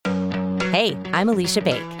Hey, I'm Alicia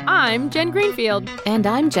Bake. I'm Jen Greenfield. And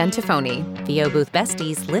I'm Jen Tafoni. VO Booth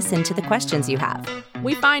Besties listen to the questions you have.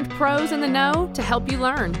 We find pros in the know to help you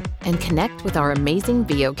learn. And connect with our amazing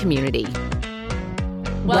VO community.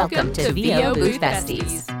 Welcome to VO Booth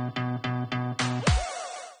Besties.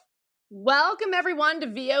 Welcome, everyone, to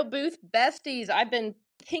VO Booth Besties. I've been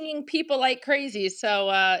pinging people like crazy,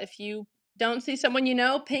 so if you don't see someone you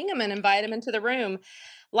know, ping them and invite them into the room.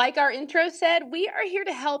 Like our intro said, we are here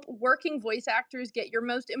to help working voice actors get your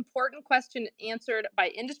most important question answered by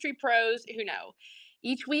industry pros who know.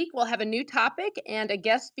 Each week, we'll have a new topic and a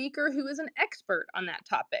guest speaker who is an expert on that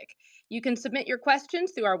topic. You can submit your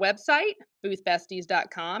questions through our website,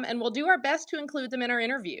 boothbesties.com, and we'll do our best to include them in our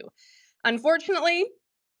interview. Unfortunately,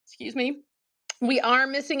 we are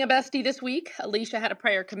missing a bestie this week. Alicia had a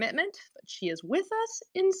prior commitment, but she is with us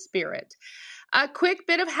in spirit. A quick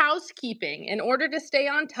bit of housekeeping. In order to stay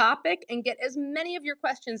on topic and get as many of your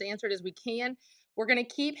questions answered as we can, we're going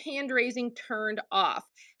to keep hand raising turned off.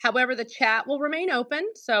 However, the chat will remain open,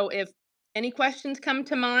 so if any questions come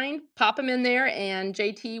to mind, pop them in there and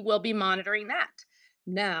JT will be monitoring that.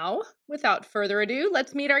 Now, without further ado,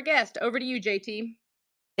 let's meet our guest. Over to you, JT.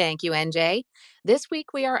 Thank you, NJ. This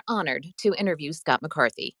week, we are honored to interview Scott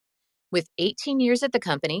McCarthy. With 18 years at the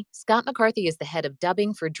company, Scott McCarthy is the head of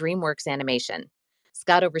dubbing for DreamWorks Animation.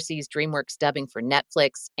 Scott oversees DreamWorks dubbing for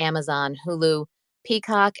Netflix, Amazon, Hulu,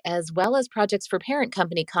 Peacock, as well as projects for parent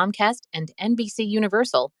company Comcast and NBC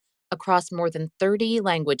Universal across more than 30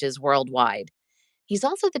 languages worldwide. He's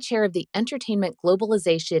also the chair of the Entertainment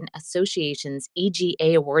Globalization Association's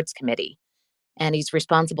EGA Awards Committee, and he's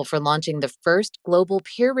responsible for launching the first global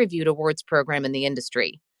peer-reviewed awards program in the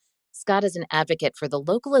industry. Scott is an advocate for the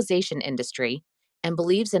localization industry and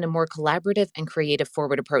believes in a more collaborative and creative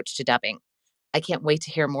forward approach to dubbing. I can't wait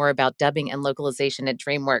to hear more about dubbing and localization at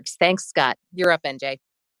DreamWorks. Thanks, Scott. You're up, NJ.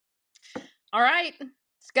 All right.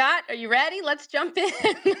 Scott, are you ready? Let's jump in.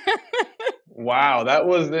 Wow, that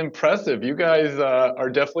was impressive. You guys are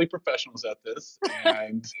definitely professionals at this,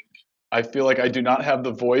 and I feel like I do not have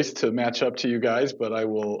the voice to match up to you guys, but I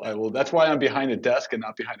will. That's why I'm behind a desk and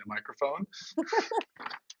not behind a microphone.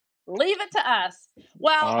 Leave it to us.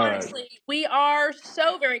 Well, All honestly, right. we are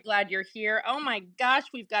so very glad you're here. Oh my gosh,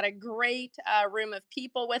 we've got a great room of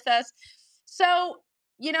people with us. So,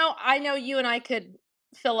 I know you and I could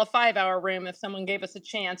fill a 5-hour room if someone gave us a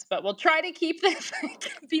chance, but we'll try to keep this,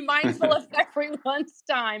 be mindful of everyone's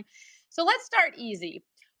time. So let's start easy.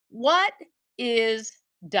 What is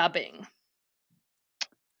dubbing?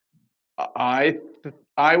 I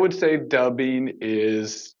would say dubbing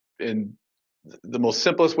is, in the most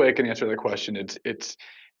simplest way I can answer that question,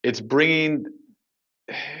 it's bringing,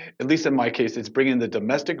 at least in my case, it's bringing the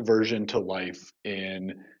domestic version to life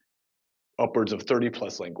in upwards of 30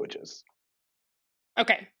 plus languages.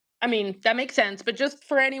 Okay. I mean, that makes sense, but just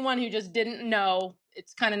for anyone who just didn't know,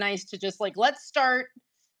 it's kind of nice to just let's start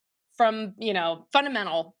from,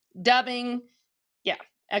 fundamental dubbing. Yeah.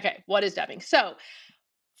 Okay. What is dubbing? So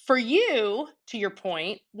for you, to your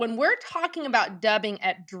point, when we're talking about dubbing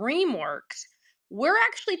at DreamWorks, we're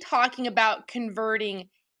actually talking about converting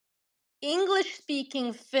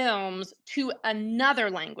English-speaking films to another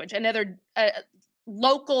language, another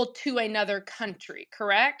local to another country,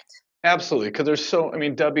 correct? Absolutely, because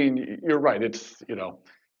dubbing, you're right. This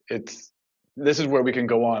is where we can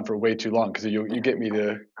go on for way too long, because you get me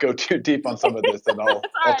to go too deep on some of this, and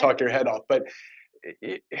I'll talk your head off. But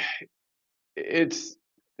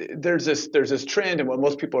there's this trend, and what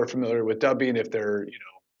most people are familiar with dubbing, if they're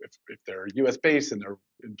if they're U.S. based and they're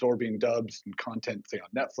absorbing dubs and content, say on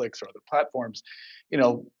Netflix or other platforms,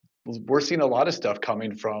 we're seeing a lot of stuff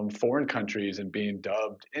coming from foreign countries and being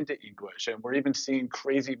dubbed into English, and we're even seeing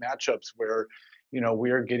crazy matchups where we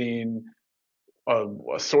are getting a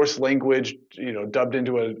source language dubbed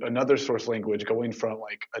into another source language, going from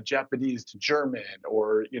like a Japanese to German,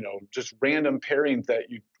 or just random pairings that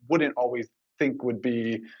you wouldn't always think would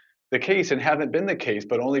be the case and haven't been the case,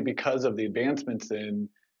 but only because of the advancements in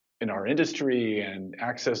our industry and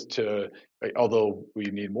access to, although we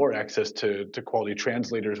need more access to quality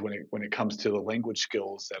translators when it comes to the language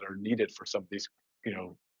skills that are needed for some of these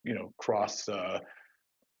cross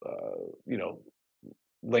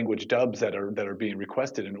language dubs that are being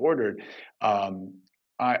requested and ordered.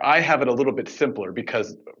 I have it a little bit simpler,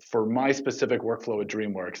 because for my specific workflow at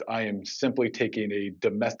DreamWorks, I am simply taking a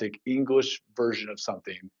domestic English version of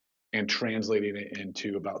something and translating it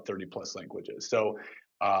into about 30 plus languages. So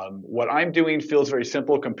what I'm doing feels very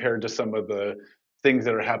simple compared to some of the things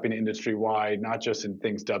that are happening industry-wide, not just in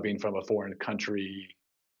things dubbing from a foreign country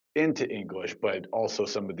into English, but also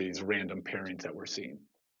some of these random pairings that we're seeing.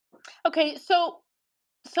 Okay, so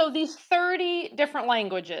So these 30 different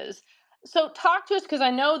languages. So talk to us, because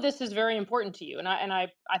I know this is very important to you, and I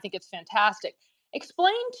think it's fantastic.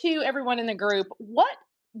 Explain to everyone in the group, what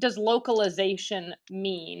does localization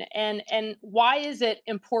mean, and why is it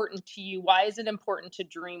important to you? Why is it important to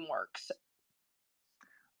DreamWorks?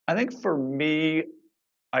 I think for me,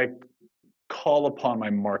 I call upon my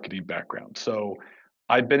marketing background. So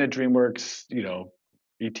I've been at DreamWorks,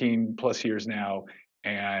 18 plus years now,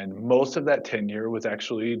 and most of that tenure was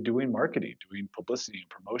actually doing marketing, doing publicity and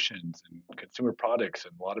promotions and consumer products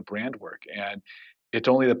and a lot of brand work. And it's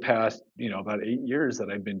only the past, about 8 years that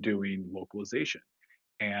I've been doing localization.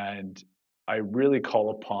 And I really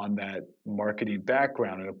call upon that marketing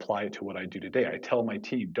background and apply it to what I do today. I tell my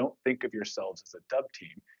team, don't think of yourselves as a dub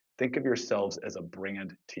team, think of yourselves as a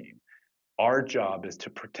brand team. Our job is to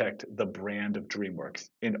protect the brand of DreamWorks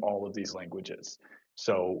in all of these languages.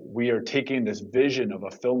 So we are taking this vision of a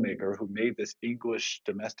filmmaker who made this English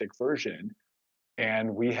domestic version,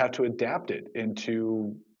 and we have to adapt it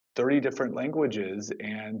into 30 different languages.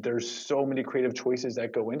 And there's so many creative choices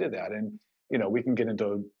that go into that. And we can get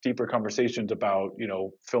into deeper conversations about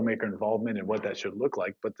filmmaker involvement and what that should look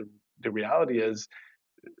like. But the reality is,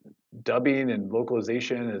 dubbing and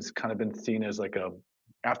localization has kind of been seen as like a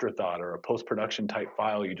afterthought or a post-production type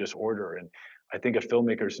file you just order. And I think if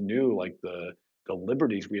filmmakers knew like the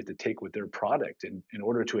liberties we have to take with their product in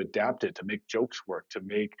order to adapt it, to make jokes work, to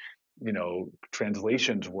make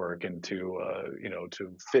translations work, and to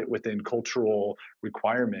fit within cultural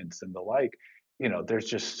requirements and the like, there's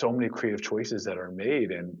just so many creative choices that are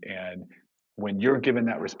made. And when you're given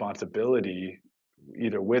that responsibility,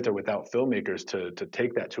 either with or without filmmakers, to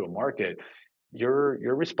take that to a market, you're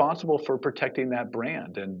responsible for protecting that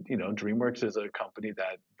brand. And DreamWorks is a company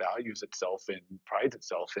that values itself and prides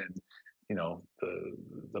itself in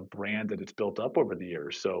the brand that it's built up over the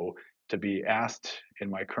years. So to be asked in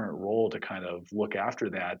my current role to kind of look after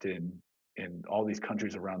that in all these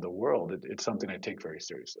countries around the world, it's something I take very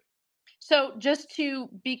seriously. So just to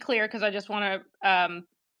be clear, because I just want to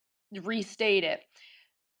restate it,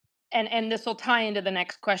 and this will tie into the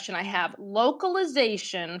next question I have.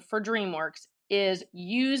 Localization for DreamWorks is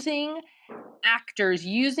using actors,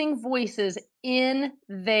 using voices in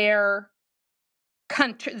their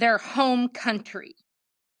country, their home country.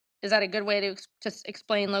 Is that a good way to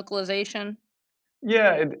explain localization?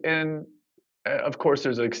 Yeah, and of course,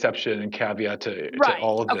 there's an exception and caveat to Right.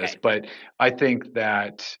 all of this, Okay. but I think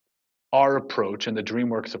that our approach and the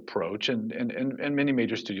DreamWorks approach, and many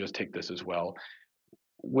major studios take this as well,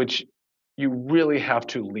 which you really have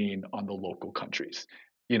to lean on the local countries.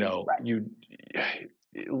 You know, Right. you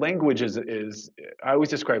language is I always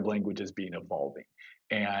describe language as being evolving.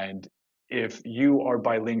 And if you are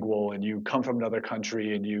bilingual and you come from another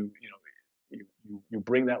country and you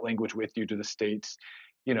bring that language with you to the States,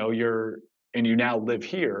 you're and you now live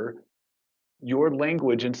here, your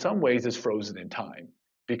language in some ways is frozen in time,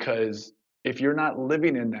 because if you're not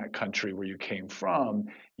living in that country where you came from,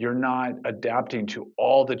 you're not adapting to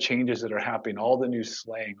all the changes that are happening, all the new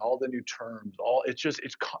slang, all the new terms, all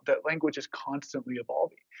that language is constantly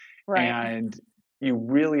evolving. Right. And you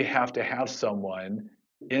really have to have someone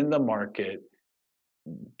in the market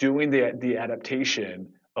doing the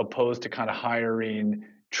adaptation, opposed to kind of hiring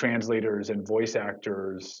translators and voice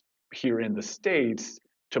actors here in the States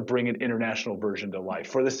to bring an international version to life,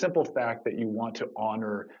 for the simple fact that you want to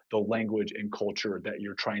honor the language and culture that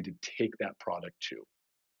you're trying to take that product to.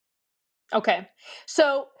 Okay.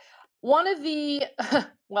 So one of the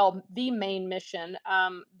well, the main mission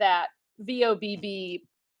that VOBB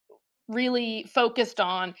really focused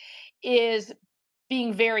on is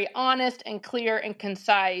being very honest and clear and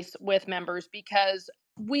concise with members, because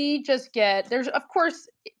we just get, there's of course,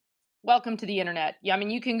 welcome to the internet. Yeah, I mean,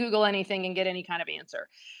 you can Google anything and get any kind of answer.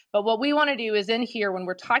 But what we want to do is, in here, when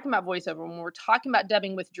we're talking about voiceover, when we're talking about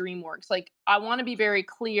dubbing with DreamWorks, like, I want to be very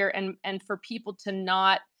clear, and for people to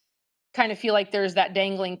not kind of feel like there's that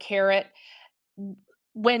dangling carrot.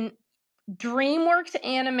 When DreamWorks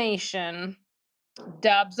Animation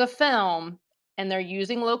dubs a film and they're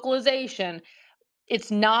using localization, it's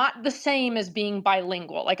not the same as being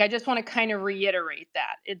bilingual. Like, I just want to kind of reiterate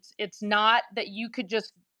that. It's not that you could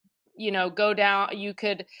just, go down, you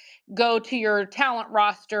could go to your talent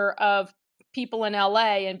roster of people in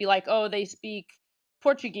LA and be like, "Oh, they speak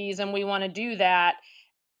Portuguese and we want to do that."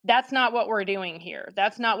 That's not what we're doing here.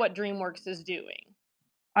 That's not what DreamWorks is doing.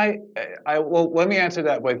 I, well, let me answer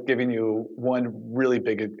that with giving you one really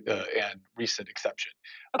big and recent exception,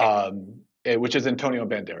 Okay. which is Antonio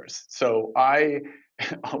Banderas. So I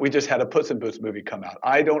we just had a Puss in Boots movie come out.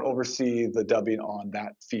 I don't oversee the dubbing on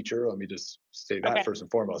that feature. Let me just say that Okay. first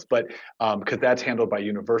and foremost. But because that's handled by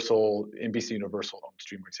Universal, NBC Universal owns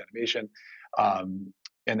DreamWorks Animation,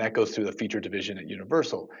 and that goes through the feature division at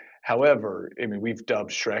Universal. However, I mean, we've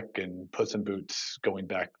dubbed Shrek and Puss in Boots going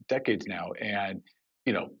back decades now, and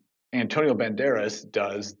you know, Antonio Banderas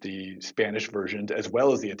does the Spanish versions as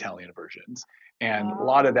well as the Italian versions, and a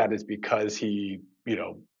lot of that is because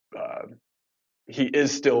uh, he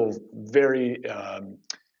is still very I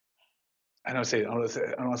don't want to say I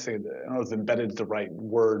don't know if embedded is the right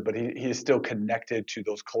word, but he is still connected to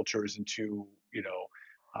those cultures and to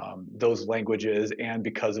those languages, and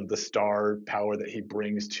because of the star power that he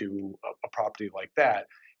brings to a property like that,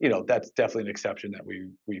 that's definitely an exception that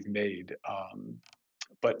we've made.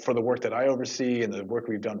 But for the work that I oversee and the work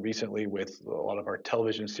we've done recently with a lot of our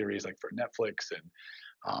television series, like for Netflix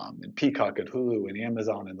and Peacock and Hulu and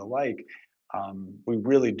Amazon and the like, we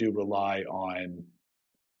really do rely on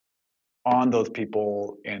those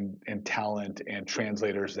people and talent and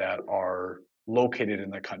translators that are located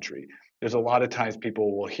in the country. There's a lot of times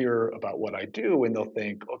people will hear about what I do and they'll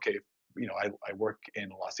think, okay, I work in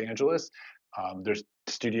Los Angeles. There's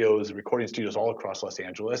recording studios all across Los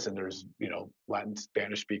Angeles, and there's Latin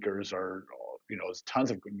Spanish speakers there's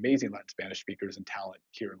tons of amazing Latin Spanish speakers and talent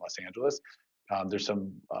here in Los Angeles. There's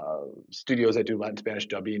some studios that do Latin Spanish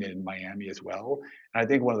dubbing in Miami as well. And I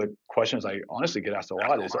think one of the questions I honestly get asked a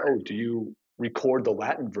lot is, "Oh, do you record the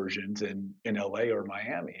Latin versions in LA or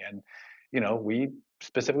Miami?" And we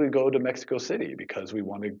specifically go to Mexico City because we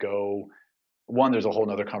want to go. One, there's a whole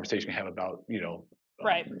other conversation we have about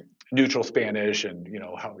Right. neutral Spanish and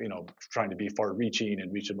how trying to be far-reaching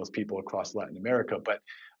and reaching most people across Latin America, but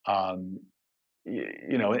um,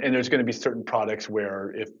 and there's going to be certain products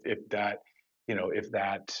where if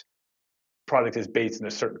that product is based in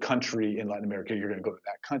a certain country in Latin America, you're going to go to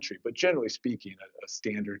that country. But generally speaking, a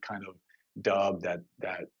standard kind of dub that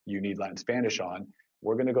you need Latin Spanish on,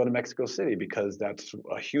 we're going to go to Mexico City because that's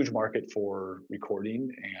a huge market for recording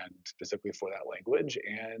and specifically for that language.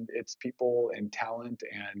 And it's people and talent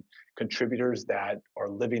and contributors that are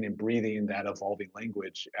living and breathing that evolving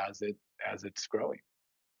language as it's growing.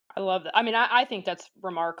 I love that. I mean, I think that's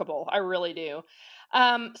remarkable. I really do.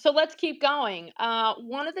 So let's keep going.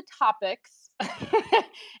 One of the topics,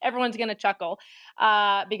 everyone's going to chuckle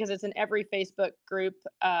because it's in every Facebook group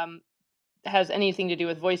that has anything to do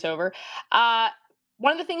with voiceover. Uh,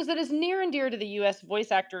 One of the things that is near and dear to the US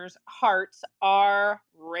voice actors' hearts are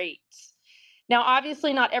rates. Now,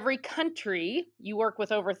 obviously, not every country you work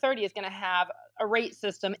with over 30 is going to have a rate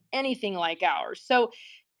system anything like ours. So,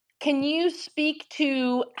 can you speak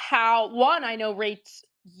to how, one, I know rates,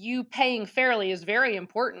 you paying fairly is very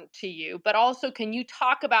important to you, but also can you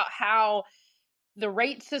talk about how the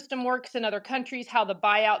rate system works in other countries, how the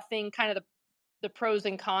buyout thing, kind of the pros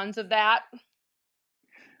and cons of that?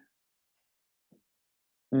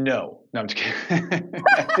 No, I'm just kidding.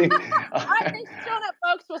 I think All right, thanks for showing up,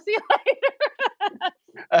 folks. We'll see you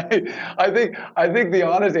later. I think the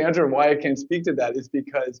honest answer and why I can speak to that is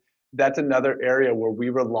because that's another area where we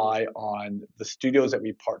rely on the studios that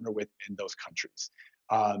we partner with in those countries.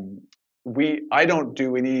 Um, I don't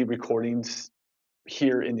do any recordings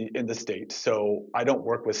here in the States, so I don't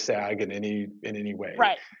work with SAG in any way.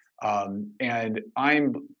 Right. And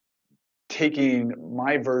I'm taking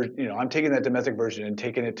my version, I'm taking that domestic version and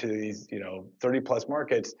taking it to these 30 plus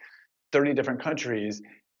markets, 30 different countries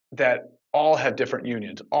that all have different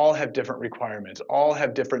unions, all have different requirements, all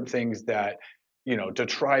have different things that, to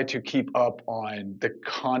try to keep up on the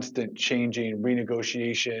constant changing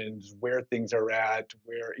renegotiations, where things are at,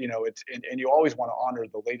 where, and you always want to honor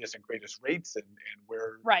the latest and greatest rates and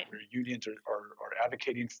Right. where unions are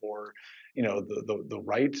advocating for, the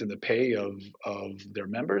rights and the pay of their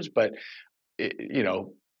members. But,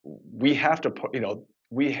 we have to,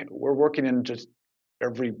 we're working in just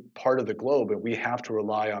every part of the globe, and we have to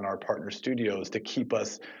rely on our partner studios to keep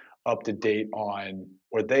us up to date on,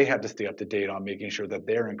 or they have to stay up to date on making sure that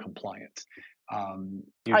they're in compliance.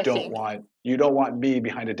 You I don't see. want me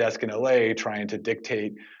behind a desk in LA trying to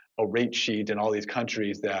dictate a rate sheet in all these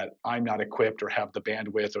countries that I'm not equipped or have the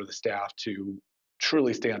bandwidth or the staff to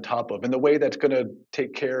truly stay on top of in the way that's going to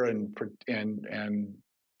take care and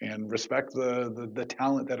respect the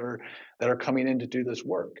talent that are coming in to do this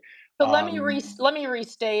work. So Um, let me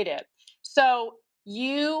restate it. So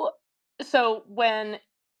you so when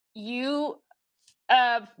you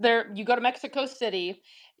you go to Mexico City,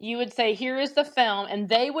 you would say, here is the film, and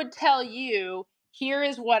they would tell you, here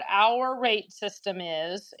is what our rate system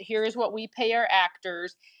is, here is what we pay our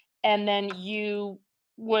actors, and then you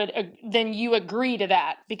then you agree to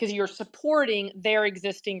that because you're supporting their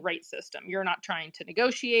existing rate system. You're not trying to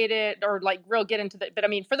negotiate it or like real get into that. But I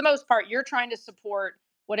mean, for the most part, you're trying to support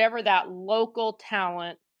whatever that local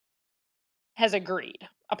talent has agreed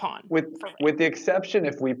upon with for rate. with the exception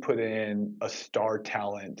if we put in a star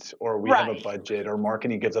talent or we have a Right. budget or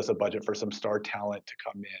marketing gives us a budget for some star talent to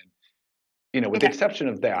come in, you know, with the Okay. exception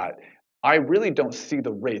of that, I really don't see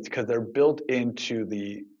the rates because they're built into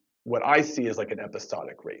the what I see as like an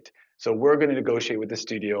episodic rate. So we're going to negotiate with the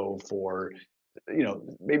studio for, you know,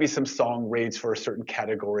 maybe some song rates for certain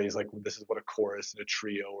categories, like this is what a chorus and a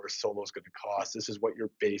trio or a solo is going to cost. This is what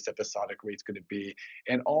your base episodic rate's going to be,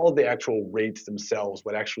 and all the actual rates themselves,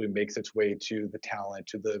 what actually makes its way to the talent,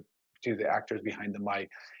 to the actors behind the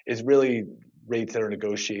mic, is really rates that are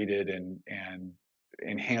negotiated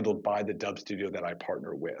and handled by the dub studio that I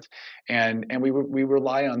partner with, and we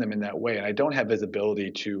rely on them in that way. And I don't have visibility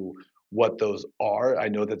to what those are. I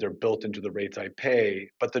know that they're built into the rates I pay,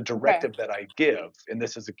 but the Okay. directive that I give, and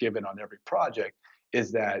this is a given on every project,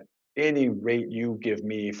 is that any rate you give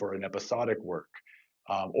me for an episodic work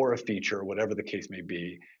or a feature, whatever the case may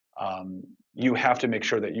be, you have to make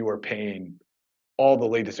sure that you are paying all the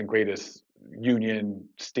latest and greatest union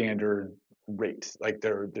standard rates. Like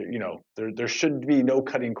you know, there should be no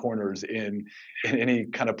cutting corners in any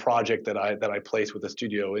kind of project that I place with a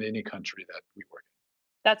studio in any country that we work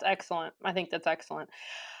That's excellent. I think that's excellent.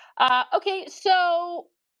 Okay, so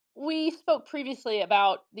we spoke previously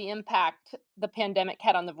about the impact the pandemic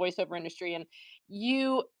had on the voiceover industry, and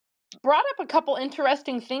you brought up a couple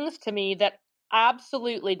interesting things to me that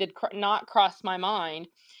absolutely did not cross my mind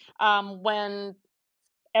when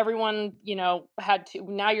everyone, had to.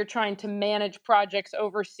 Now you're trying to manage projects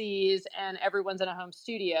overseas, and everyone's in a home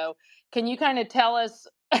studio. Can you kind of tell us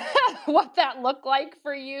what that looked like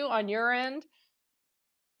for you on your end?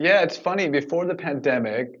 Yeah, it's funny. Before the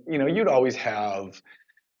pandemic, you know, you'd always have,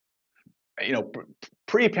 you know,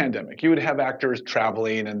 pre-pandemic, you would have actors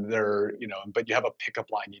traveling and they're, you know, but you have a pickup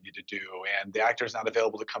line you need to do, and the actor's not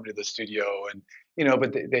available to come to the studio, and you know,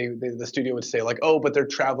 but the studio would say like, oh, but they're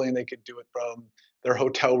traveling, they could do it from their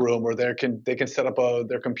hotel room, or they can set up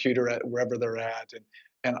their computer at wherever they're at,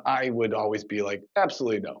 and I would always be like,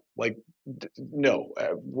 absolutely no, like no,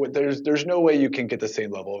 there's no way you can get the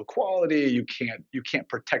same level of quality. You can't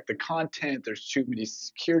protect the content. There's too many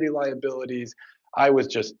security liabilities. I was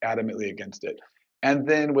just adamantly against it. And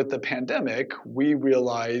then with the pandemic, we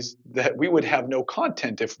realized that we would have no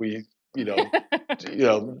content if we, you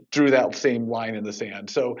know, drew that same line in the sand.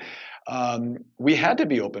 So we had to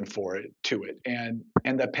be open to it, and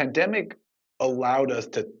the pandemic allowed us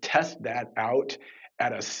to test that out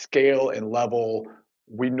at a scale and level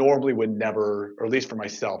we normally would never, or at least for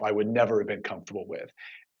myself, I would never have been comfortable with.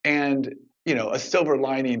 And you know, a silver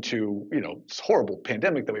lining to, you know, this horrible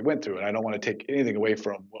pandemic that we went through, and I don't want to take anything away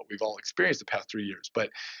from what we've all experienced the past 3 years, but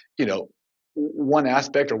you know, one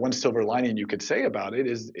aspect or one silver lining you could say about it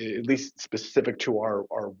is, at least specific to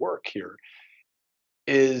our work here,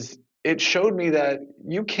 is it showed me that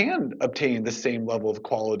you can obtain the same level of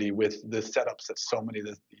quality with the setups that so many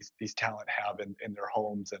of these talent have in their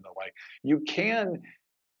homes and the like. You can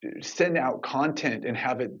send out content and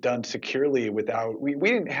have it done securely without we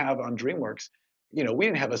didn't have on DreamWorks, you know, we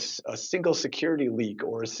didn't have a single security leak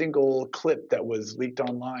or a single clip that was leaked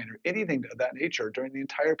online or anything of that nature during the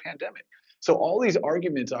entire pandemic. So all these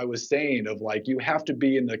arguments I was saying of like you have to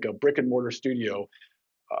be in like a brick and mortar studio,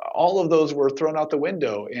 all of those were thrown out the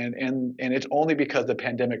window, and it's only because the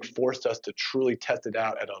pandemic forced us to truly test it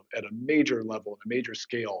out at a major level, a major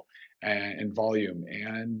scale and volume,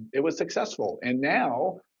 and it was successful. And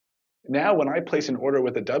now when I place an order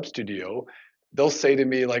with a dub studio, they'll say to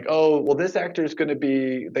me like, oh, well, this actor is going to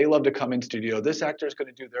be, they love to come in studio, this actor is going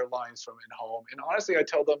to do their lines from in home. And honestly, I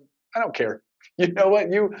tell them, I don't care. You know what,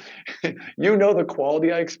 you know the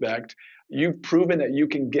quality I expect. You've proven that you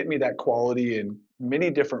can get me that quality in many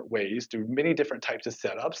different ways through many different types of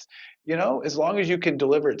setups. You know, as long as you can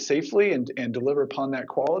deliver it safely and deliver upon that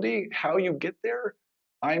quality, how you get there,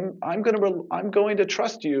 I'm going to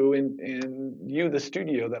trust you in you, the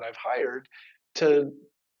studio that I've hired, to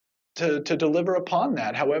to deliver upon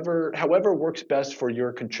that. However works best for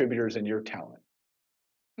your contributors and your talent.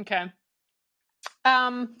 Okay.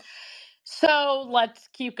 Um, so let's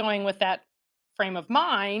keep going with that frame of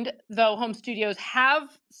mind. Though home studios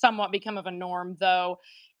have somewhat become of a norm, though,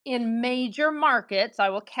 in major markets, I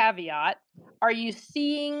will caveat, are you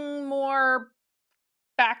seeing more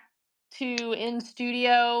back to in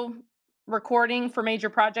studio recording for major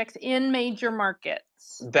projects in major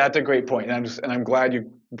markets? That's a great point, and I'm glad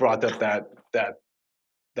you brought up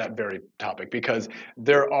that very topic, because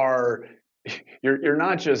there are you're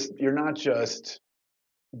not just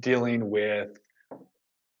dealing with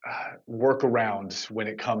workarounds when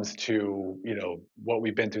it comes to what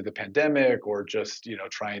we've been through the pandemic, or just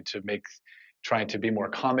trying to be more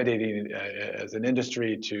accommodating as an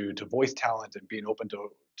industry to voice talent, and being open to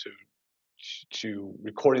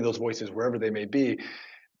recording those voices wherever they may be.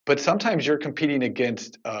 But sometimes you're competing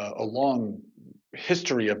against a long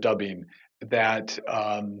history of dubbing that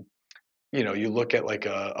you look at like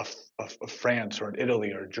a France or an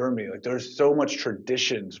Italy or Germany. Like, there's so much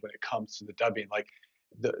traditions when it comes to the dubbing. Like,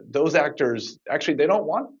 those actors actually, they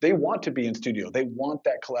want to be in studio. They want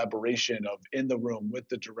that collaboration of in the room with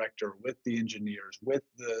the director, with the engineers, with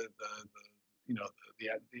the the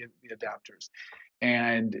adapters.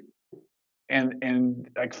 And and and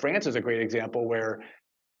like, France is a great example where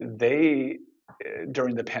they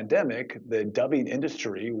during the pandemic, the dubbing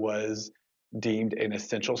industry was deemed an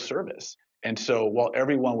essential service. And so while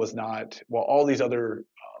all these other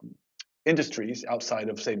industries outside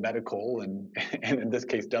of, say, medical and in this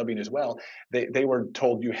case dubbing as well, they were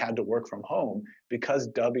told you had to work from home, because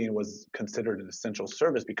dubbing was considered an essential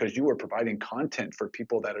service, because you were providing content for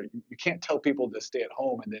people you can't tell people to stay at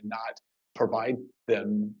home and then not provide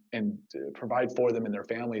them and provide for them and their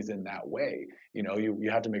families in that way. You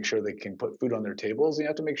have to make sure they can put food on their tables. You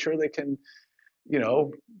have to make sure they can you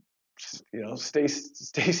know stay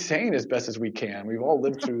sane as best as we can. We've all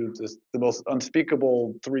lived through the most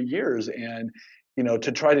unspeakable 3 years, and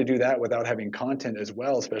to try to do that without having content as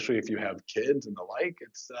well, especially if you have kids and the like.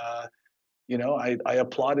 It's I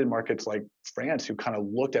applauded markets like France, who kind of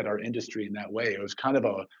looked at our industry in that way. It was kind of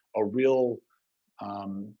a real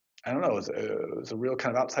I don't know, it was a real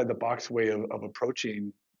kind of outside the box way of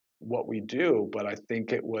approaching what we do. But I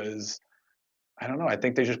think it was, I don't know, I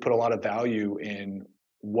think they just put a lot of value in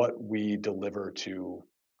what we deliver to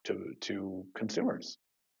consumers.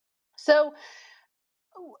 So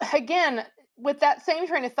again, with that same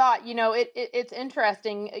train of thought, it's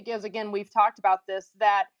interesting because, again, we've talked about this,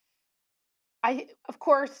 that of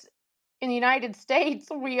course, in the United States,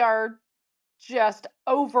 we are just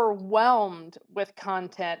overwhelmed with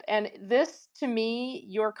content. And this, to me,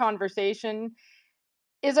 your conversation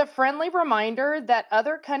is a friendly reminder that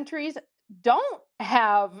other countries don't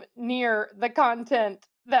have near the content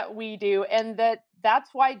that we do, and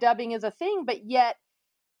that's why dubbing is a thing. But yet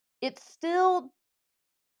it's still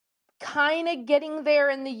kind of getting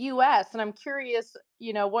there in the US. And I'm curious,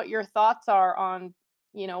 what your thoughts are on,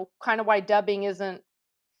 kind of why dubbing isn't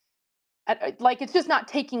like, it's just not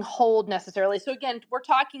taking hold necessarily. So again, we're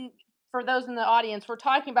talking, for those in the audience, we're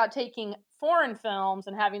talking about taking foreign films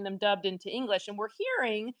and having them dubbed into English. And we're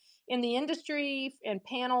hearing in the industry and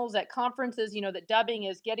panels at conferences, that dubbing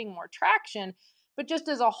is getting more traction. But just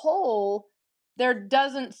as a whole, there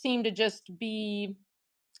doesn't seem to just be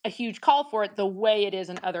a huge call for it the way it is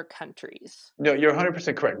in other countries. No, you're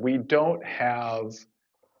 100% correct. We don't have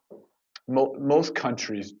most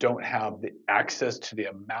countries don't have the access to the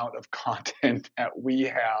amount of content that we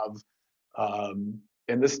have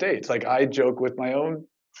in the States. Like, I joke with my own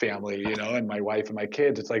family, and my wife and my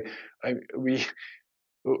kids. It's like, we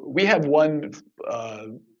have one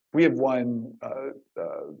what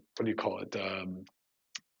do you call it?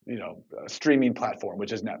 Streaming platform,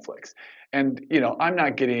 which is Netflix. And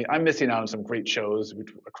I'm missing out on some great shows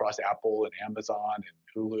across Apple and Amazon and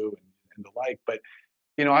Hulu and the like. But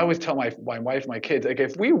I always tell my wife, my kids, like,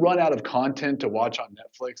 if we run out of content to watch on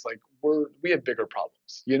Netflix, like, we have bigger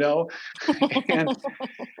problems,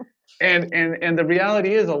 and and the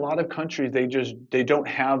reality is, a lot of countries, they don't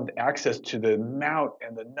have access to the amount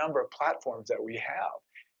and the number of platforms that we have.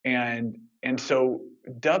 And so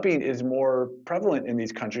dubbing is more prevalent in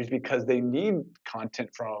these countries because they need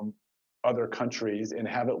content from other countries and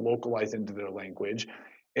have it localized into their language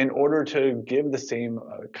in order to give the same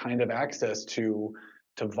kind of access to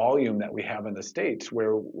volume that we have in the States,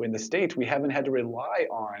 where in the States we haven't had to rely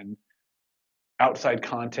on outside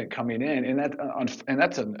content coming in. And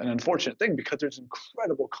that's an unfortunate thing, because there's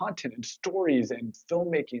incredible content and stories and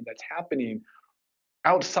filmmaking that's happening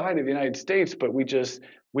outside of the United States, but we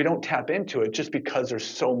don't tap into it just because there's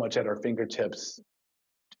so much at our fingertips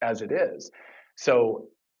as it is. So,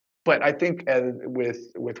 but I think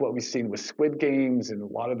with what we've seen with Squid Games and a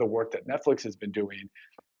lot of the work that Netflix has been doing,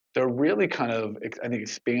 they're really kind of, I think,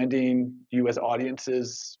 expanding U.S.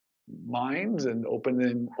 audiences' minds and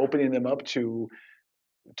opening them up to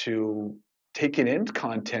taking in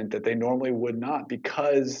content that they normally would not,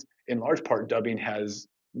 because in large part dubbing has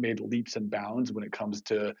made leaps and bounds when it comes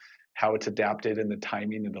to how it's adapted and the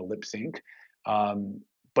timing and the lip sync.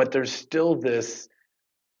 But there's still this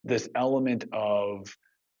element of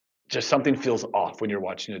just something feels off when you're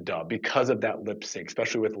watching a dub because of that lip sync,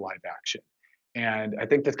 especially with live action. And I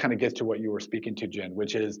think this kind of gets to what you were speaking to, Jen,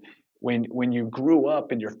 which is when you grew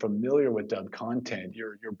up and you're familiar with dubbed content,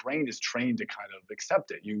 your brain is trained to kind of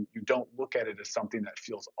accept it. You don't look at it as something that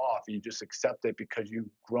feels off. You just accept it because you've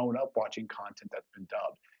grown up watching content that's been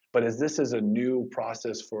dubbed. But as this is a new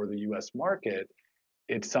process for the US market,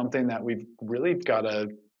 it's something that we've really got to,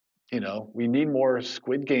 we need more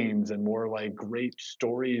Squid Games and more like great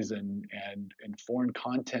stories and foreign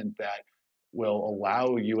content that will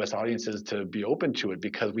allow US audiences to be open to it,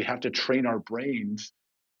 because we have to train our brains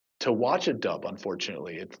to watch a dub.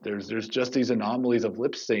 Unfortunately, there's just these anomalies of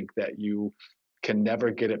lip sync that you can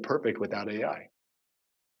never get it perfect without AI.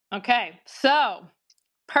 Okay, so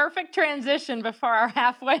perfect transition before our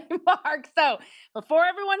halfway mark. So before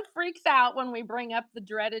everyone freaks out when we bring up the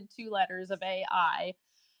dreaded 2 letters of AI,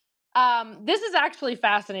 this is actually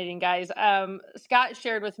fascinating, guys. Scott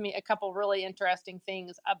shared with me a couple really interesting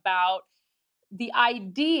things about the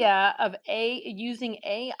idea of using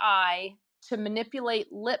AI to manipulate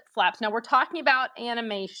lip flaps. Now we're talking about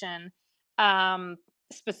animation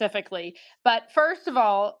specifically, but first of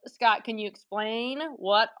all, Scott, can you explain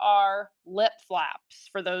what are lip flaps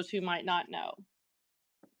for those who might not know?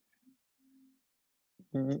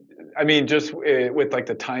 I mean, just with like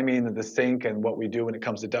the timing of the sync and what we do when it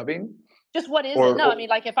comes to dubbing, Just what is it? or, No, I or mean,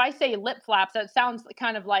 like if I say lip flaps, that sounds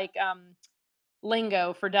kind of like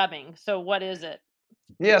lingo for dubbing. So what is it?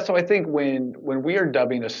 yeah. So I think when we are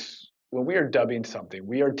dubbing when we are dubbing something,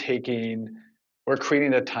 we're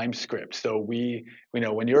creating a time script. So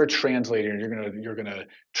when you're a translator and you're gonna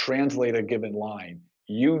translate a given line,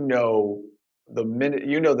 the minute,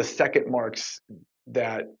 the second marks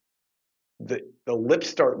that the lips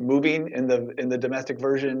start moving in the domestic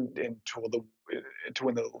version into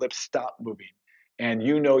when the lips stop moving, and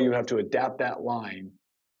you have to adapt that line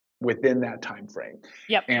within that time frame.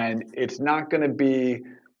 Yep. And it's not going to be,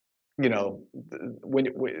 when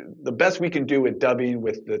the best we can do with dubbing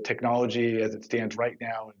with the technology as it stands right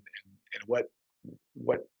now, and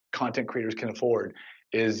what content creators can afford,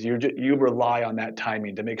 is you rely on that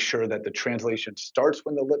timing to make sure that the translation starts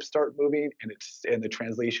when the lips start moving, and the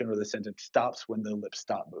translation or the sentence stops when the lips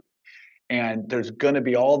stop moving. And there's going to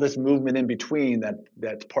be all this movement in between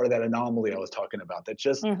that's part of that anomaly I was talking about. That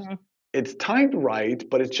just Hmm. it's timed right,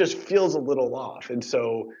 but it just feels a little off. And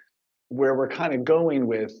so where we're kind of going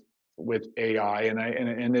with AI, and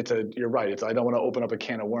you're right. I don't want to open up a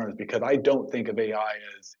can of worms, because I don't think of AI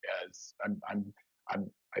as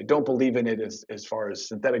I don't believe in it as far as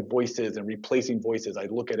synthetic voices and replacing voices. I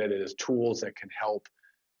look at it as tools that can help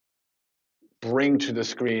bring to the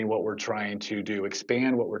screen what we're trying to do,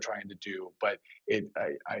 expand what we're trying to do. But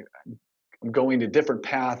I'm going a different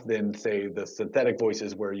path than, say, the synthetic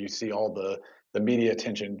voices where you see all the media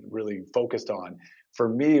attention really focused on. For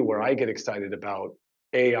me, where I get excited about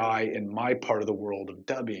AI in my part of the world of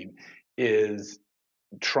dubbing is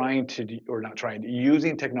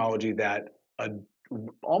using technology that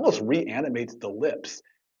almost reanimates the lips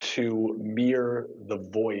to mirror the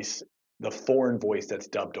voice, the foreign voice that's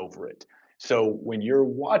dubbed over it. So when you're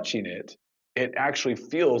watching it, it actually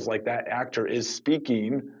feels like that actor is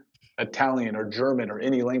speaking Italian or German or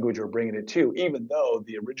any language we're bringing it to, even though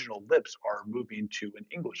the original lips are moving to an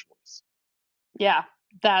English voice. Yeah,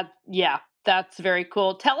 that's very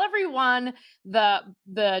cool. Tell everyone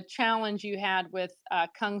the challenge you had with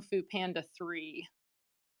Kung Fu Panda 3.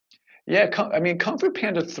 Yeah, I mean, Kung Fu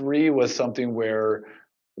Panda 3 was something where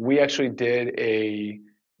we actually did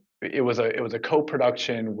it was a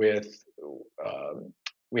co-production with,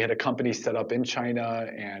 we had a company set up in China,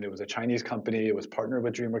 and it was a Chinese company. It was partnered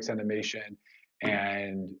with DreamWorks Animation,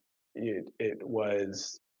 and it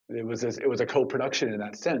was a co-production in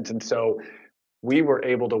that sense. And so we were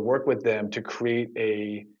able to work with them to create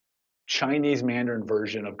a Chinese Mandarin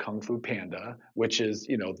version of Kung Fu Panda, which is,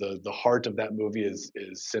 the heart of that movie is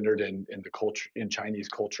centered in the culture, in Chinese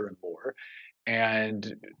culture and lore.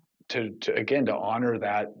 And to honor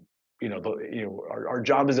that, our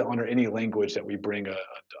job is to honor any language that we bring a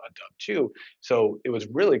dub to. So it was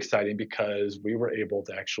really exciting because we were able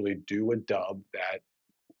to actually do a dub that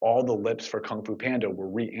all the lips for Kung Fu Panda were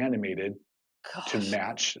reanimated to Gosh.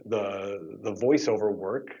 match the voiceover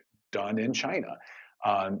work done in China.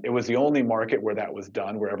 It was the only market where that was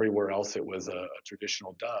done, where everywhere else it was a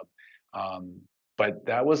traditional dub. But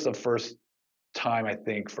that was the first time, I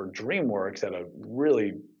think, for DreamWorks at a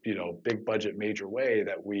really, big budget major way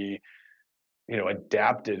that we,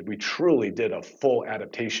 adapted. We truly did a full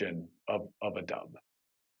adaptation of a dub.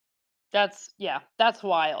 That's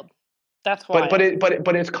wild. That's But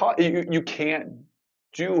wild. it's caught. You can't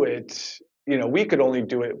do it we could only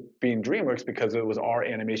do it being DreamWorks because it was our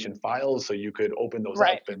animation files, so you could open those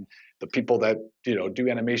Right. up, and the people that do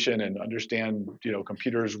animation and understand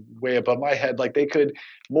computers way above my head, like they could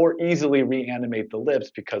more easily reanimate the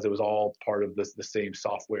lips because it was all part of the same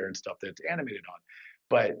software and stuff that it's animated on.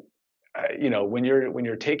 But when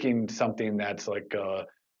you're taking something that's like a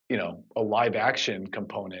live action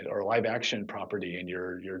component or a live action property, and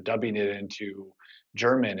you're dubbing it into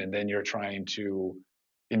German, and then you're trying to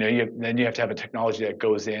then you have to have a technology that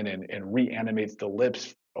goes in and reanimates the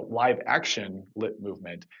lips, live action lip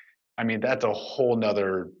movement. I mean, that's a whole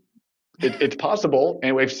nother. It's possible,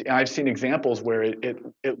 and I've seen examples where it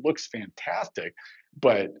looks fantastic,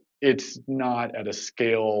 but it's not at a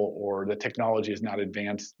scale, or the technology is not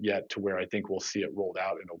advanced yet to where I think we'll see it rolled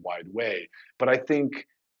out in a wide way. But I think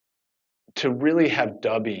to really have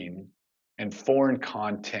dubbing and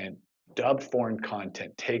dubbed foreign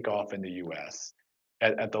content take off in the US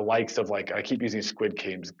at the likes of, like, I keep using Squid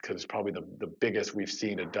Games because it's probably the biggest we've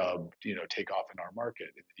seen a dub, take off in our market,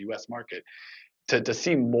 in the US market. To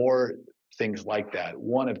see more things like that,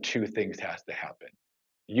 one of two things has to happen.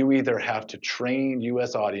 You either have to train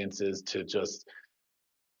US audiences to just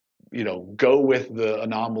go with the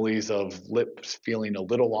anomalies of lips feeling a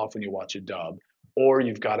little off when you watch a dub, or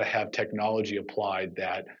you've got to have technology applied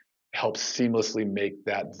that helps seamlessly make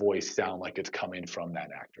that voice sound like it's coming from that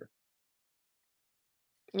actor.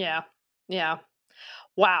 Yeah. Yeah.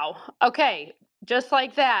 Wow. Okay. Just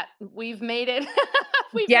like that, we've made it.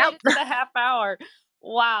 We've Yep. made it to the half hour.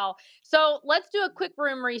 Wow. So let's do a quick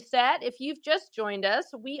room reset. If you've just joined us,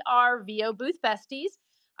 we are VO Booth Besties.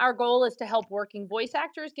 Our goal is to help working voice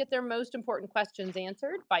actors get their most important questions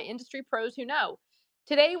answered by industry pros who know.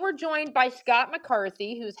 Today, we're joined by Scott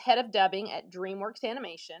McCarthy, who's head of dubbing at DreamWorks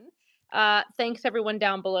Animation. Thanks, everyone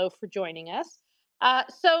down below, for joining us.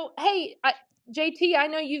 Hey, JT, I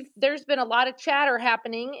know there's been a lot of chatter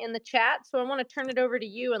happening in the chat, so I want to turn it over to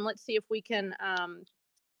you and let's see if we can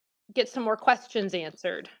get some more questions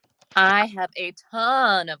answered. I have a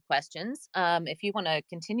ton of questions. If you want to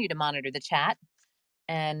continue to monitor the chat,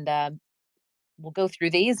 and we'll go through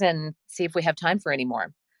these and see if we have time for any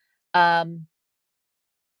more.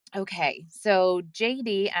 Okay, so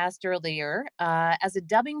JD asked earlier, as a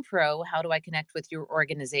dubbing pro, how do I connect with your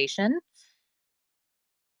organization?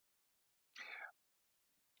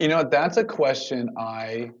 That's a question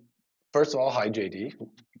first of all, hi JD.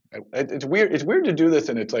 It's weird. It's weird to do this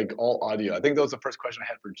and it's like all audio. I think that was the first question I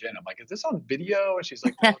had for Jen. I'm like, is this on video? And she's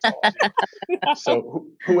like, no, it's all audio. So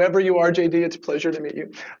whoever you are, JD, it's a pleasure to meet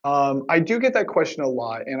you. I do get that question a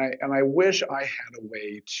lot, and I wish I had a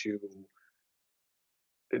way to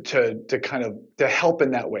kind of to help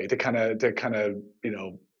in that way, to kind of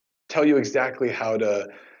tell you exactly how to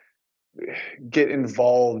get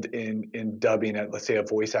involved in dubbing at, let's say, a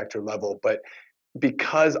voice actor level. But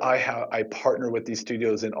because I partner with these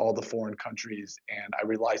studios in all the foreign countries, and I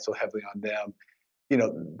rely so heavily on them,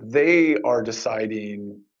 they are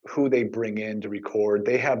deciding who they bring in to record.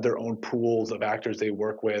 They have their own pools of actors they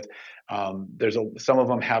work with. Some of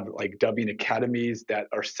them have like dubbing academies that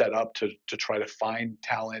are set up to try to find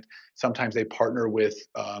talent. Sometimes they partner with,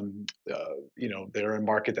 they're a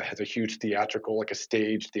market that has a huge theatrical, like a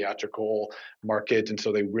stage theatrical market, and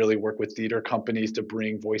so they really work with theater companies to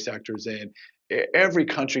bring voice actors in. Every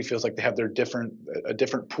country feels like they have a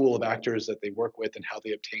different pool of actors that they work with and how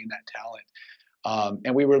they obtain that talent.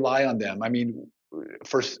 And we rely on them. I mean,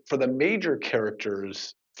 for the major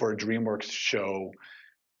characters for a DreamWorks show,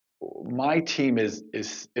 my team is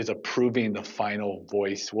approving the final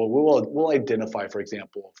voice. Well, we'll identify, for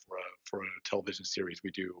example, for a television series,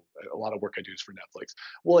 we do a lot of work. I do is for Netflix.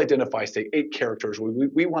 We'll identify, say, 8 characters.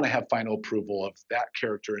 We want to have final approval of that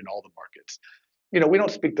character in all the markets. We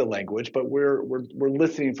don't speak the language, but we're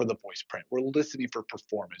listening for the voice print. We're listening for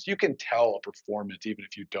performance. You can tell a performance even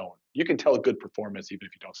if you don't. You can tell a good performance even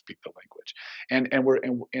if you don't speak the language.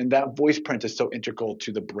 And that voice print is so integral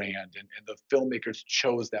to the brand, and the filmmakers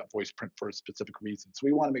chose that voice print for a specific reason. So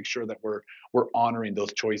we want to make sure that we're honoring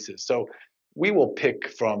those choices. So we will pick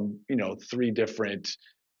from 3 different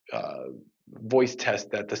voice tests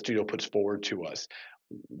that the studio puts forward to us,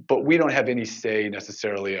 but we don't have any say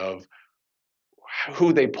necessarily of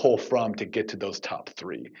who they pull from to get to those top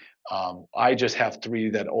 3. I just have 3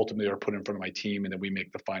 that ultimately are put in front of my team, and then we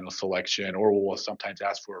make the final selection, or we'll sometimes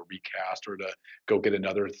ask for a recast or to go get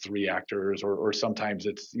another 3 actors, or sometimes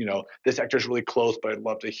it's, this actor's really close, but I'd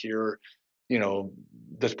love to hear,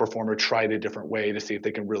 this performer try it a different way to see if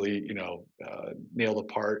they can really, nail the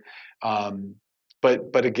part.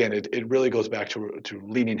 But again, it really goes back to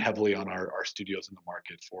leaning heavily on our studios in the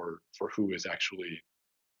market for who is actually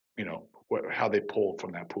how they pull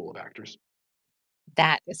from that pool of actors.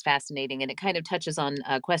 That is fascinating, and it kind of touches on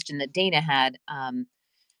a question that Dana had.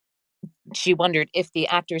 She wondered if the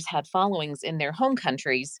actors had followings in their home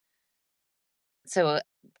countries. So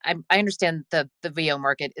I understand the VO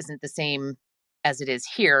market isn't the same as it is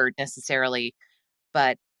here necessarily,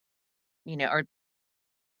 but are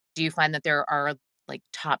do you find that there are like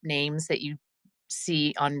top names that you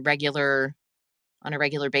see on a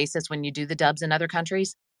regular basis when you do the dubs in other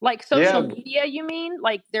countries? Like social Yeah. media, you mean?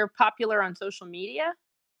 Like they're popular on social media,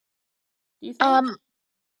 do you think? Um,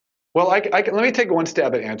 Well, let me take one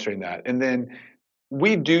stab at answering that, and then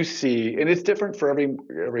we do see, and it's different for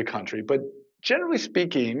every country, but generally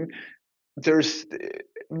speaking, there's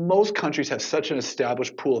most countries have such an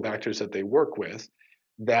established pool of actors that they work with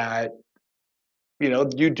that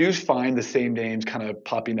you do find the same names kind of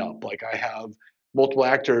popping up. Like I have multiple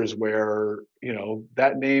actors where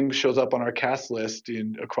that name shows up on our cast list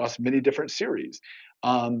in across many different series,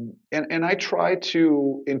 and I try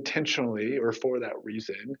to intentionally or for that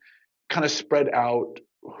reason kind of spread out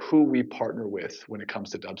who we partner with when it comes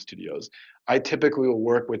to dub studios. I typically will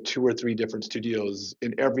work with 2 or 3 different studios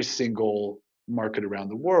in every single market around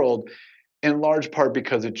the world, in large part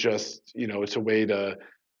because it just, it's a way to,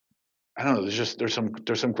 I don't know, there's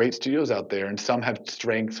some great studios out there, and some have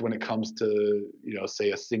strengths when it comes to,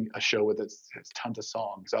 say a show with its has tons of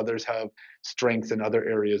songs. Others have strengths in other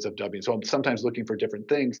areas of dubbing. So I'm sometimes looking for different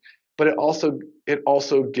things, but it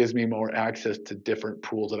also gives me more access to different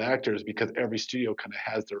pools of actors because every studio kind of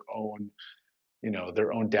has their own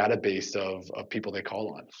database of people they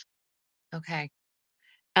call on. okay.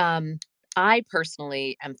 Um, I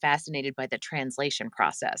personally am fascinated by the translation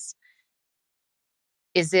process.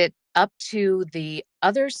 Is it up to the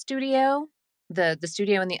other studio, the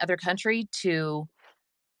studio in the other country to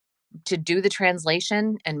do the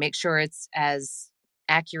translation and make sure it's as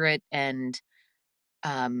accurate and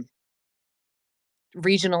um,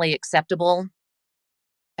 regionally acceptable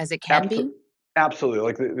as it can be? Absolutely, absolutely.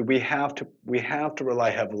 Like we have to rely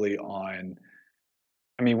heavily on.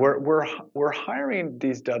 I mean, we're hiring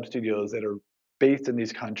these dub studios that are based in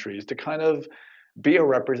these countries to kind of be a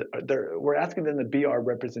represent. We're asking them to be our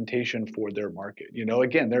representation for their market.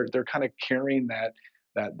 Again, they're kind of carrying that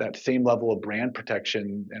same level of brand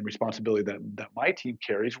protection and responsibility that my team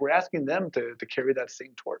carries. We're asking them to carry that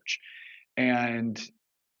same torch. And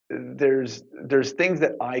there's things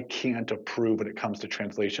that I can't approve when it comes to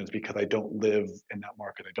translations because I don't live in that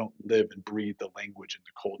market. I don't live and breathe the language and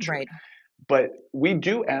the culture. Right. But we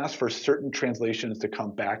do ask for certain translations to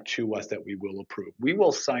come back to us that we will approve. We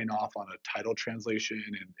will sign off on a title translation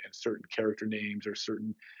and certain character names or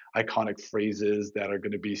certain iconic phrases that are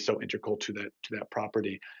going to be so integral to that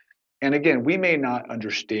property. And again, we may not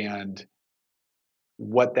understand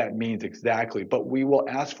what that means exactly, but we will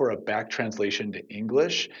ask for a back translation to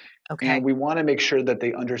English. And Okay. we want to make sure that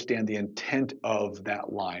they understand the intent of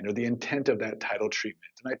that line or the intent of that title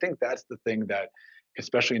treatment. And I think that's the thing that,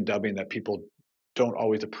 especially in dubbing, that people don't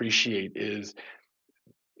always appreciate is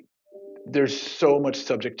there's so much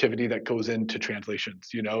subjectivity that goes into translations.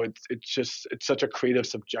 It's such a creative,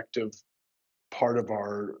 subjective part of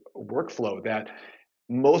our workflow that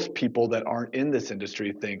most people that aren't in this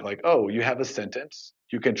industry think like, oh, you have a sentence,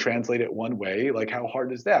 you can translate it one way. Like, how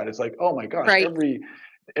hard is that? It's like, oh my gosh, Right.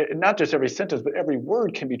 not just every sentence, but every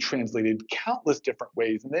word can be translated countless different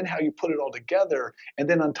ways. And then how you put it all together. And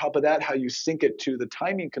then on top of that, how you sync it to the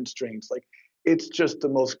timing constraints. Like, it's just the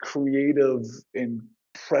most creative,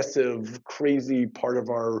 impressive, crazy part of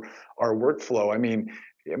our workflow. I mean,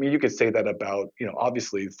 you could say that about,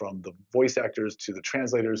 obviously from the voice actors to the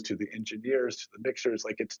translators to the engineers to the mixers.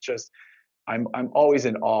 Like, it's just, I'm always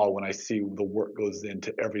in awe when I see the work goes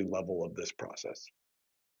into every level of this process.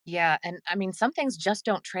 Yeah, and I mean, some things just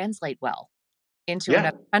don't translate well into Yeah,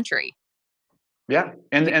 another country. yeah,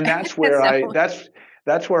 and You and that's where so I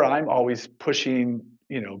that's where I'm always pushing.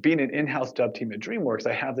 Being an in-house dub team at DreamWorks,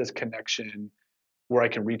 I have this connection where I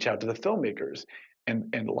can reach out to the filmmakers.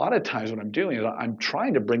 And a lot of times what I'm doing is I'm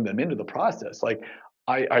trying to bring them into the process. Like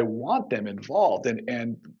I want them involved.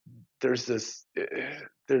 And there's this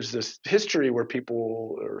there's this history where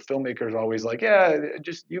people or filmmakers are always like, yeah,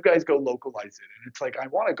 just you guys go localize it. And it's like I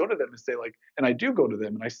want to go to them and say like, and I do go to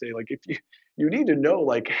them and I say like, if you need to know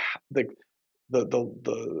like the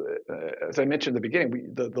as I mentioned at the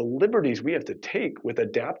beginning, the liberties we have to take with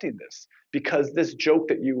adapting this because this joke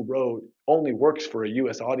that you wrote only works for a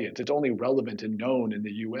U.S. audience. It's only relevant and known in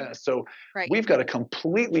the U.S. So right. we've got to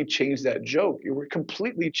completely change that joke. We're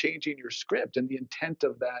completely changing your script and the intent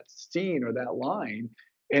of that scene or that line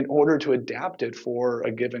in order to adapt it for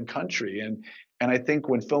a given country. And I think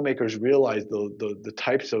when filmmakers realize the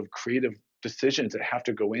types of creative decisions that have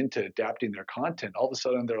to go into adapting their content, all of a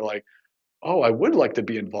sudden they're like, oh, I would like to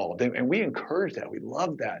be involved, and we encourage that. We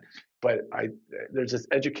love that, but there's this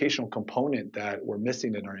educational component that we're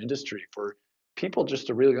missing in our industry for people just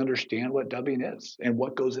to really understand what dubbing is and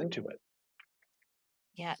what goes into it.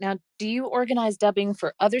 Yeah. Now, do you organize dubbing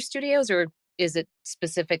for other studios, or is it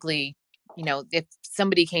specifically, if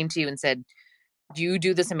somebody came to you and said, you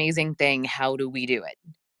do this amazing thing, how do we do it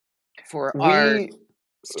for our We I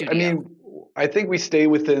studio? mean, I think we stay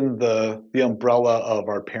within the umbrella of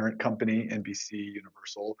our parent company, NBC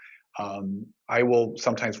Universal. I will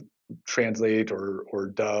sometimes translate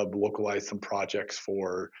or dub, localize some projects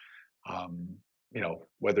for, um,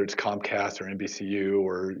 whether it's Comcast or NBCU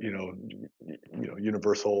or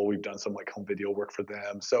Universal. We've done some like home video work for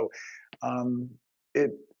them. So um,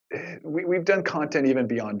 it we've done content even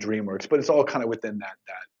beyond DreamWorks, but it's all kind of within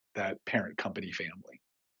that parent company family.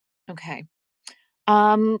 Okay.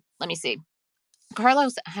 Let me see.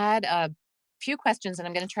 Carlos had a few questions, and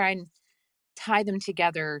I'm going to try and tie them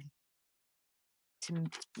together to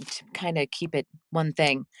kind of keep it one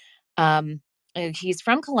thing. He's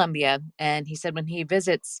from Colombia, and he said when he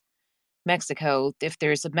visits Mexico, if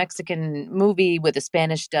there's a Mexican movie with a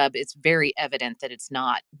Spanish dub, it's very evident that it's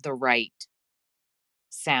not the right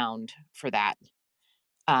sound for that.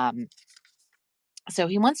 Um, so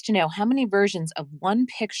he wants to know how many versions of one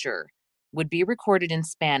picture would be recorded in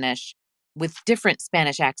Spanish with different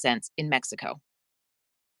Spanish accents in Mexico.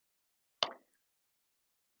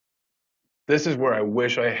 This is where I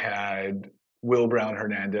wish I had Will Brown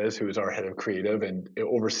Hernandez, who is our head of creative and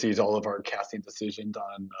oversees all of our casting decisions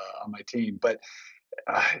on my team. But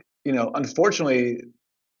uh, unfortunately,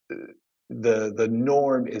 the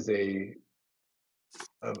norm is a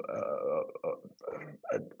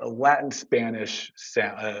Latin Spanish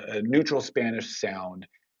sound, a neutral Spanish sound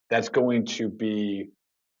that's going to be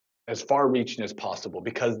as far reaching as possible,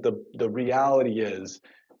 because the reality is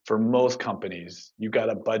for most companies you got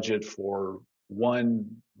a budget for one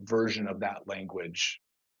version of that language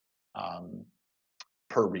um,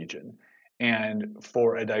 per region, and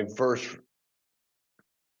for a diverse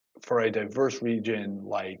region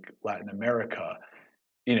like Latin America,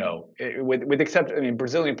 with except, I mean,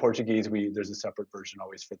 Brazilian Portuguese, there's a separate version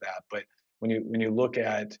always for that. But when you look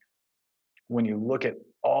at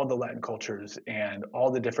all the Latin cultures and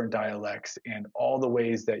all the different dialects and all the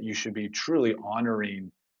ways that you should be truly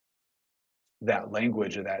honoring that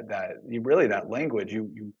language, or that language,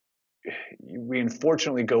 we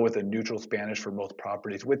unfortunately go with a neutral Spanish for most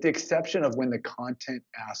properties, with the exception of when the content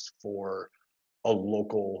asks for a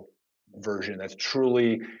local version that's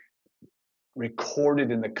truly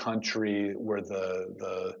recorded in the country where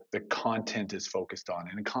the content is focused on.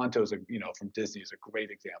 And Encanto is from Disney is a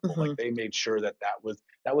great example. Like, Hmm. they made sure that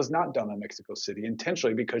was not done in Mexico City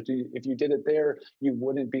intentionally, because if you did it there, you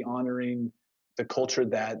wouldn't be honoring the culture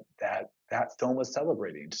that film was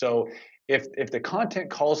celebrating. So if the content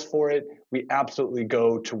calls for it, we absolutely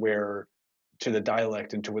go to the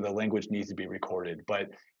dialect and to where the language needs to be recorded. But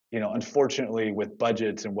unfortunately, with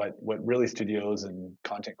budgets and what really studios and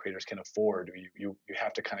content creators can afford, you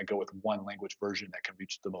have to kind of go with one language version that can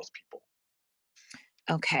reach the most people.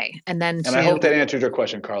 Okay. And then And I to, hope that answered your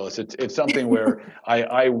question, Carlos. It's something where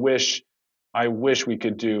I wish we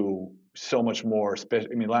could do so much more. I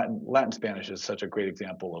mean, Latin Spanish is such a great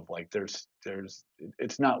example of, like,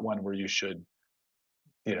 it's not one where it shouldn't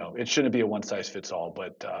be a one size fits all,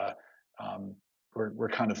 but um, we're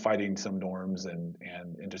kind of fighting some norms and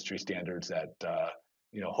industry standards that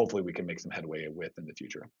hopefully we can make some headway with in the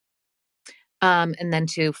future. and then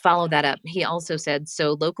to follow that up, he also said,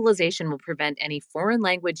 so localization will prevent any foreign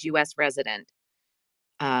language U.S. resident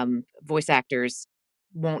voice actors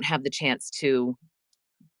won't have the chance to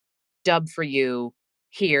dub for you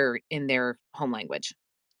here in their home language.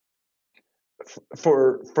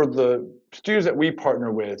 For the studios that we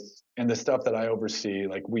partner with and the stuff that I oversee,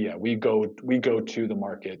 like, we go to the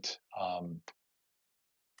market,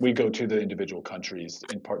 we go to the individual countries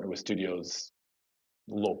and partner with studios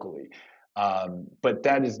locally. But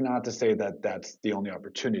that is not to say that that's the only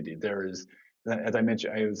opportunity. There is, as I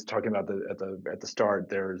mentioned, I was talking about at the start.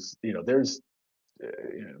 There's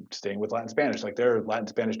staying with Latin Spanish. Like, there are Latin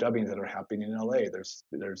Spanish dubbings that are happening in LA. There's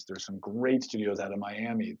some great studios out of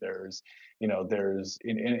Miami. There's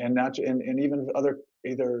and not and even other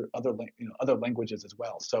languages as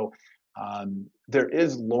well. So there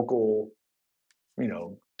is local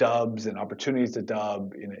dubs and opportunities to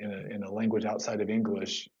dub in a language outside of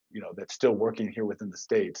English, that's still working here within the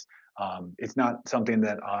States. It's not something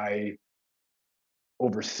that I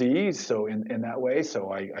oversee, so in that way,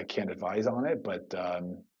 so I can't advise on it, but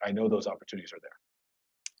I know those opportunities are there.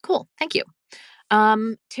 Cool. Thank you.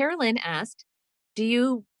 Tara Lynn asked, do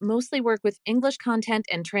you mostly work with English content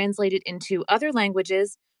and translate it into other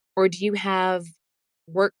languages, or do you have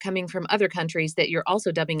work coming from other countries that you're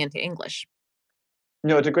also dubbing into English?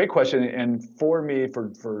 No, it's a great question. And for me, for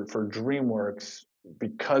DreamWorks,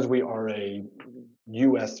 because we are a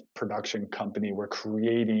US production company, we're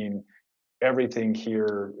creating everything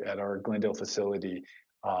here at our Glendale facility.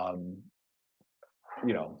 Um,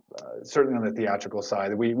 certainly on the theatrical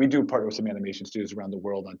side, we do partner with some animation studios around the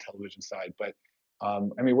world on television side, but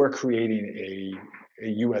I mean, we're creating a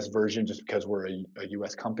U.S. version just because we're a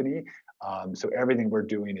U.S. company. So everything we're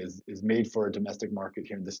doing is made for a domestic market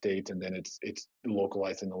here in the States, and then it's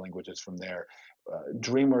localizing the languages from there.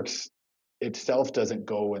 DreamWorks itself doesn't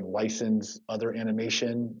go and license other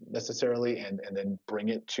animation necessarily, and then bring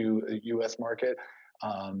it to a U.S. market.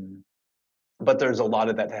 Um, but there's a lot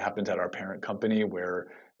of that happens at our parent company where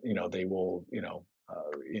they will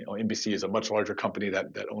NBC is a much larger company that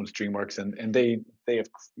owns DreamWorks, and they have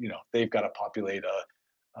they've got to populate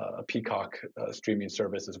a Peacock streaming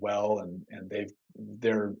service as well, and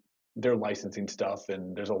they're licensing stuff,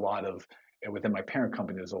 and there's a lot of, and within my parent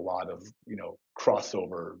company there's a lot of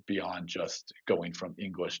crossover beyond just going from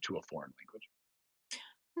English to a foreign language.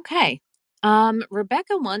 Okay.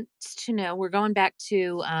 Rebecca wants to know, we're going back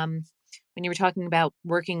to when you were talking about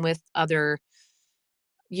working with other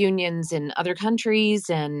unions in other countries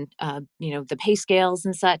and, the pay scales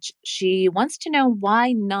and such. She wants to know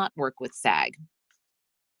why not work with SAG.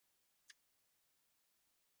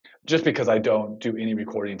 Just because I don't do any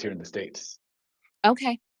recordings here in the States.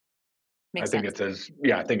 Okay. I Makes think sense. it's as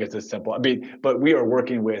yeah, I think it's as simple. I mean, but we are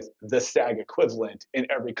working with the SAG equivalent in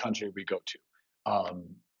every country we go to.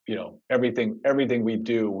 Everything we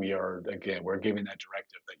do, we're giving that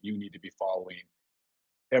directive that you need to be following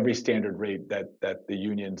every standard rate that the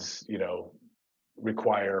unions,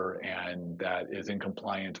 require, and that is in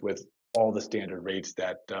compliance with all the standard rates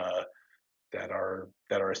that are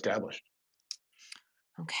established.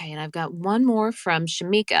 Okay. And I've got one more from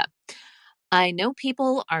Shamika. I know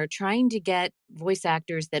people are trying to get voice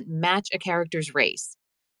actors that match a character's race,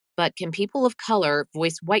 but can people of color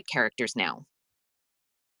voice white characters now?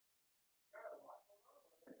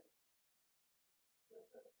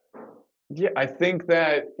 Yeah, I think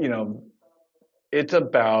that, it's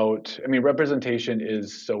about, I mean, representation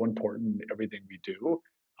is so important in everything we do.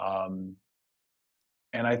 Um,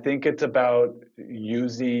 and I think it's about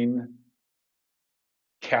using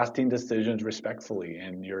casting decisions respectfully.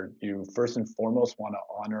 And you first and foremost want to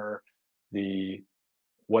honor the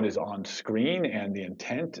what is on screen and the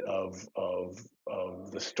intent of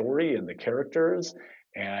the story and the characters,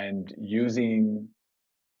 and using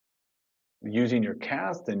your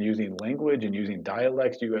cast and using language and using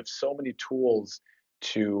dialects. You have so many tools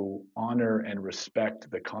to honor and respect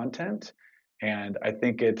the content. And I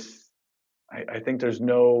think there's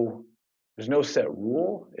no set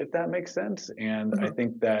rule, if that makes sense. And I Mhm.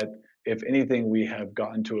 think that if anything, we have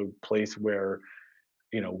gotten to a place where,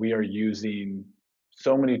 we are using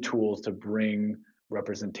so many tools to bring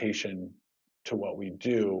representation to what we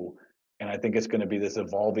do. And I think it's going to be this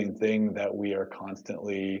evolving thing that we are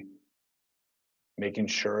constantly making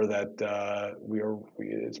sure that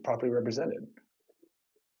it's properly represented.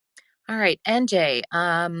 All right. NJ,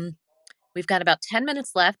 we've got about 10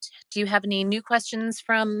 minutes left. Do you have any new questions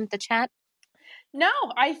from the chat? No,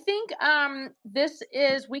 I think this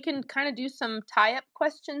is, we can kind of do some tie up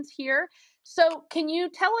questions here. So, can you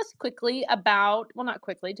tell us quickly about, well, not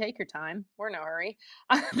quickly, take your time. We're in no hurry.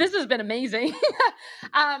 This has been amazing.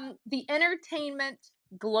 The Entertainment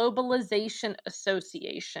Globalization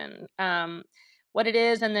Association, what it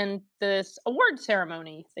is, and then this award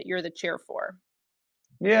ceremony that you're the chair for.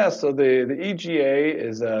 Yeah, so the EGA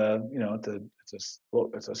is it's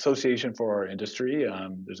an association for our industry.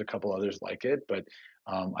 There's a couple others like it, but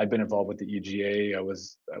I've been involved with the EGA. I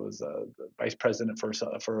was the vice president for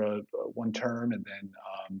one term, and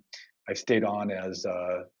then I stayed on as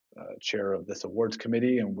chair of this awards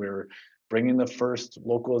committee, and we're bringing the first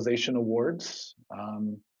localization awards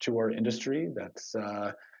to our industry. That's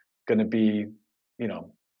going to be, you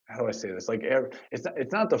know, how do I say this? Like,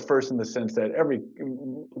 it's not the first in the sense that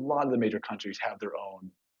a lot of the major countries have their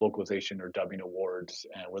own localization or dubbing awards,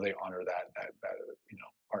 and where they honor that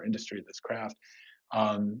our industry, this craft.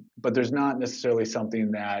 But there's not necessarily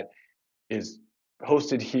something that is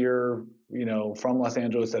hosted here, from Los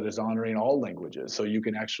Angeles, that is honoring all languages. So you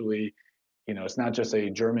can actually, it's not just a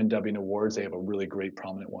German dubbing awards. They have a really great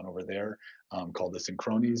prominent one over there called the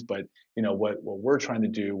Synchronies. But what we're trying to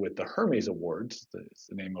do with the Hermes Awards, that's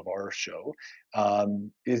the name of our show,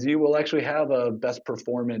 is you will actually have a best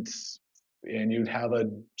performance and you'd have a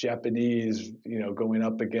Japanese, going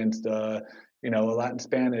up against a Latin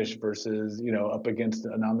Spanish versus, up against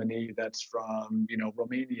a nominee that's from,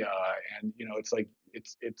 Romania. And, it's like,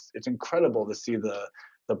 it's incredible to see the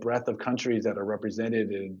breadth of countries that are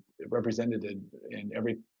represented in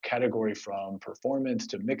every category, from performance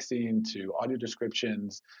to mixing to audio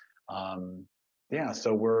descriptions. Yeah,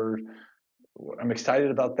 so I'm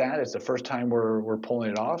excited about that. It's the first time we're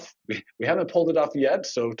pulling it off. We haven't pulled it off yet,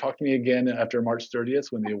 so talk to me again after March 30th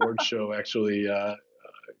when the award show actually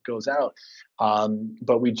goes out.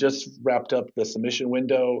 But we just wrapped up the submission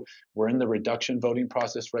window. We're in the reduction voting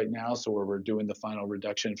process right now, so we're doing the final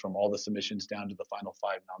reduction from all the submissions down to the final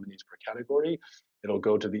 5 nominees per category. It'll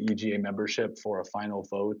go to the EGA membership for a final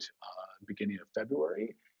vote beginning of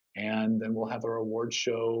February, and then we'll have our award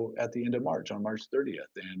show at the end of March, on March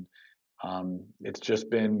 30th. And it's just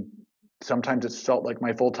been, sometimes it's felt like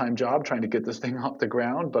my full-time job trying to get this thing off the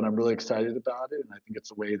ground, but I'm really excited about it. And I think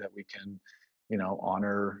it's a way that we can,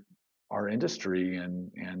 honor our industry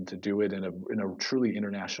and to do it in a truly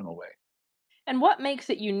international way. And what makes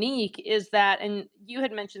it unique is that, and you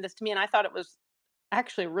had mentioned this to me, and I thought it was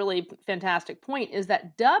actually a really fantastic point, is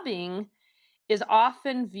that dubbing is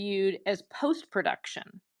often viewed as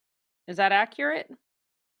post-production. Is that accurate?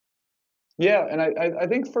 Yeah, and I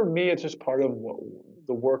think for me, it's just part of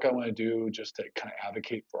the work I want to do, just to kind of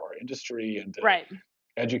advocate for our industry and to Right.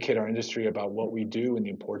 educate our industry about what we do and the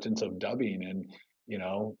importance of dubbing. And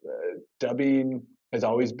dubbing has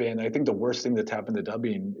always been, I think the worst thing that's happened to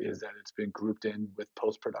dubbing is that it's been grouped in with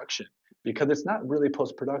post-production, because it's not really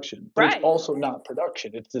post-production, but it's Right. also not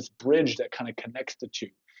production. It's this bridge that kind of connects the two.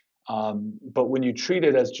 But when you treat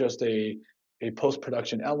it as just a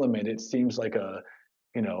post-production element, it seems like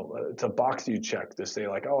it's a box you check to say,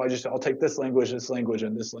 like, oh, I'll take this language, and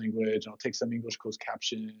this language. I'll take some English closed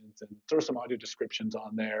captions and throw some audio descriptions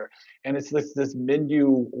on there. And it's this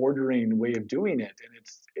menu ordering way of doing it. And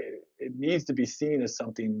it needs to be seen as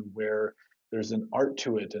something where there's an art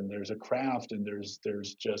to it, and there's a craft, and there's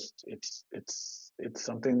just, it's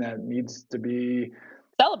something that needs to be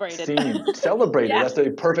Celebrated. seen, celebrated. Yeah. That's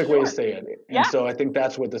the perfect way to Sure. say it. And Yeah. so I think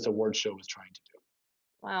that's what this award show is trying to do.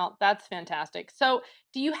 Wow, that's fantastic. So,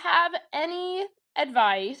 do you have any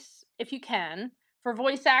advice, if you can, for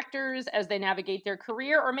voice actors as they navigate their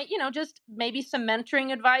career, or just maybe some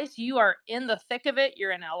mentoring advice? You are in the thick of it.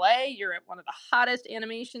 You're in LA. You're at one of the hottest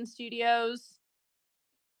animation studios.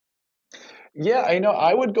 Yeah, I know.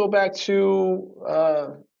 I would go back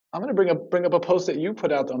to I'm going to bring up a post that you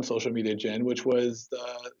put out on social media, Jen, which was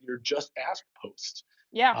your Just Ask post.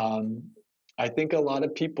 Yeah. Um, I think a lot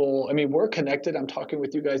of people, I mean, we're connected. I'm talking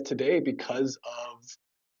with you guys today because of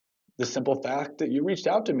the simple fact that you reached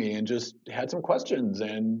out to me and just had some questions,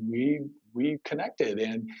 and we connected.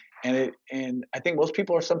 And I think most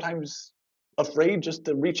people are sometimes afraid just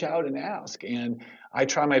to reach out and ask. And I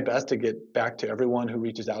try my best to get back to everyone who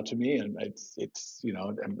reaches out to me. And it's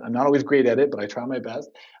I'm not always great at it, but I try my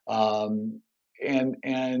best. And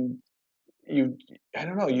you I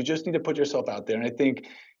don't know, you just need to put yourself out there. And I think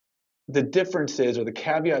the difference is, or the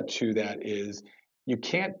caveat to that is, you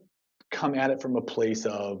can't come at it from a place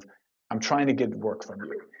of, I'm trying to get work from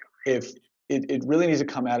you. If it really needs to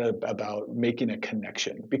come at it about making a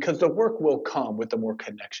connection, because the work will come with the more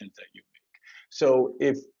connections that you make. So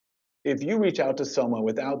if you reach out to someone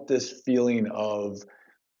without this feeling of,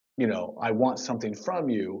 I want something from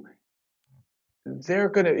you,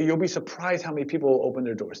 you'll be surprised how many people will open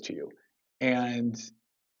their doors to you. And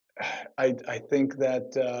I think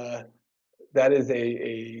that that is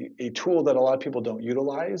a tool that a lot of people don't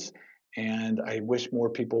utilize, and I wish more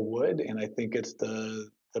people would. And I think it's the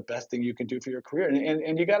best thing you can do for your career.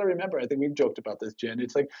 And you got to remember, I think we've joked about this, Jen.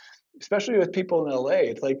 It's like, especially with people in LA,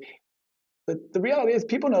 it's like, the reality is,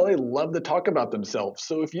 people in LA love to talk about themselves.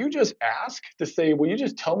 So if you just ask to say, "Will you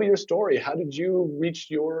just tell me your story? How did you reach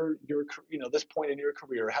your this point in your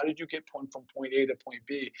career? How did you get from point A to point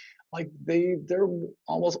B?" Like, they're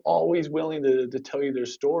almost always willing to tell you their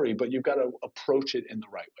story, but you've got to approach it in the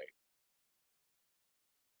right way.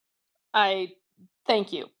 I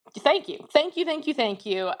thank you. Thank you. Thank you. Thank you. Thank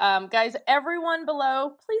you. Guys, everyone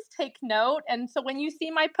below, please take note. And so when you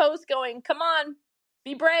see my post going, come on,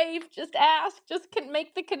 be brave, just ask, just can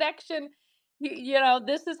make the connection.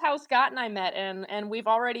 This is how Scott and I met, and we've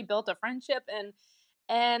already built a friendship.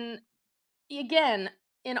 And again,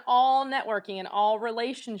 in all networking and all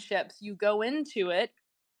relationships, you go into it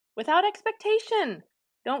without expectation.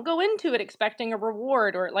 Don't go into it expecting a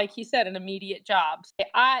reward or, like he said, an immediate job.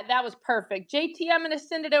 That was perfect. JT, I'm going to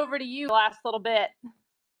send it over to you last little bit.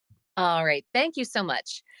 All right. Thank you so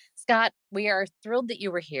much, Scott. We are thrilled that you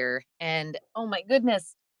were here. And oh my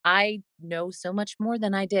goodness, I know so much more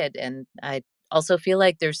than I did, and I also feel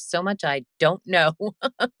like there's so much I don't know.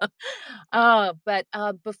 But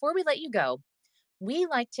before we let you go, we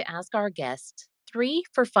like to ask our guests three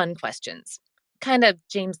for fun questions, kind of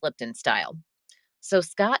James Lipton style. So,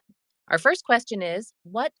 Scott, our first question is,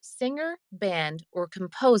 what singer, band, or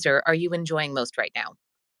composer are you enjoying most right now?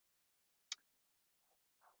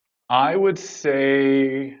 I would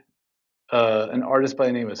say an artist by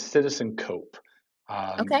the name of Citizen Cope.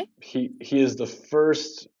 Okay. He is the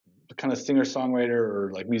first kind of singer songwriter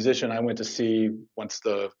or like musician I went to see once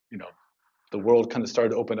the world kind of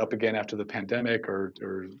started to open up again after the pandemic, or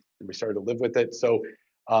we started to live with it. So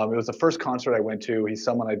it was the first concert I went to. He's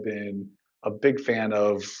someone I've been a big fan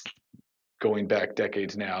of going back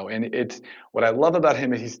decades now. And it's what I love about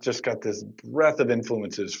him is he's just got this breadth of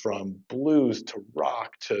influences from blues to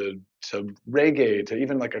rock to reggae to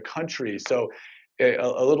even like a country. So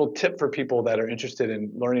a little tip for people that are interested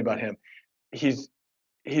in learning about him, he's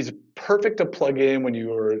he's perfect to plug in when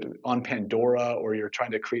you're on Pandora or you're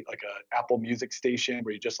trying to create like a Apple Music station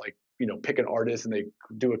where you just like, pick an artist and they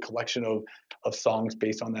do a collection of songs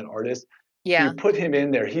based on that artist. You Yeah. put him in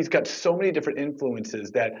there. He's got so many different influences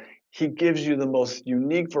that he gives you the most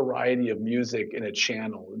unique variety of music in a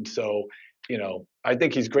channel. And so, I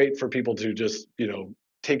think he's great for people to just,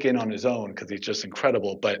 take in on his own because he's just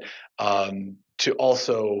incredible. But to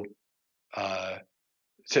also uh,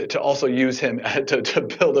 to also use him to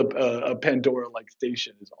build a Pandora like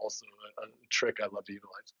station is also a trick I love to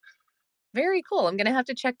utilize. Very cool. I'm going to have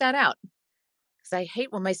to check that out because I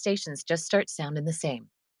hate when my stations just start sounding the same.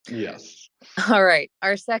 Yes. All right.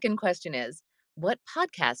 Our second question is, what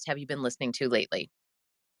podcast have you been listening to lately?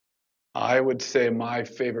 I would say my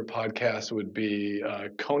favorite podcast would be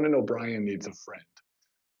Conan O'Brien Needs a Friend.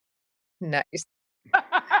 Nice.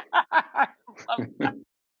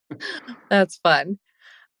 That's fun.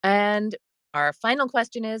 And our final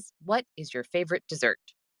question is, what is your favorite dessert?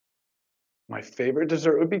 My favorite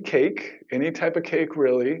dessert would be cake, any type of cake,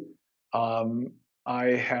 really. Um, I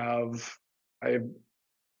have I have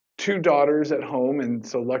two daughters at home, and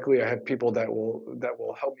so luckily I have people that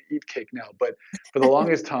will help me eat cake now. But for the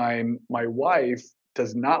longest time, my wife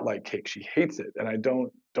does not like cake. She hates it, and I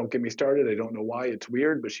don't get me started. I don't know why. It's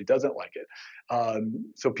weird, but she doesn't like it.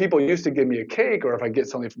 So people used to give me a cake, or if I get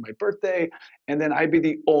something for my birthday, and then I'd be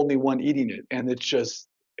the only one eating it, and it's just.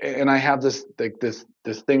 And I have this like this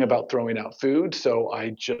thing about throwing out food, so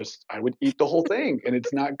I would eat the whole thing, and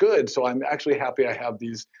it's not good. So I'm actually happy I have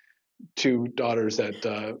these two daughters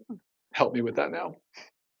that help me with that now.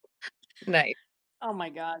 Nice. Oh my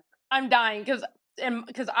God. I'm dying because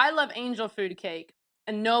I love angel food cake,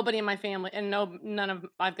 and nobody in my family, and none of,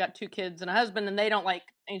 I've got two kids and a husband, and they don't like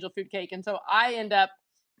angel food cake. And so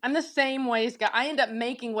I'm the same way, Scott. I end up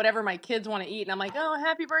making whatever my kids want to eat. And I'm like, oh,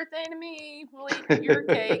 happy birthday to me. We'll eat your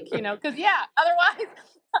cake, because yeah, otherwise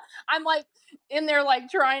I'm like in there, like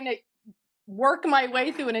trying to work my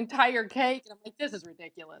way through an entire cake. And I'm like, this is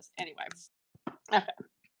ridiculous. Anyway, okay.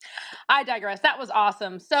 I digress. That was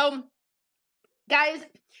awesome. So, guys,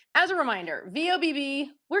 as a reminder, VOBB,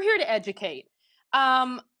 we're here to educate.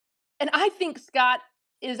 And I think Scott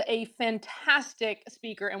is a fantastic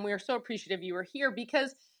speaker, and we are so appreciative you are here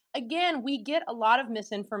because, again, we get a lot of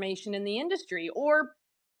misinformation in the industry, or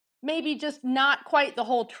maybe just not quite the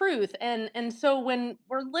whole truth. And so when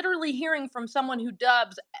we're literally hearing from someone who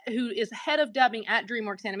is head of dubbing at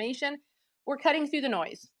DreamWorks Animation, we're cutting through the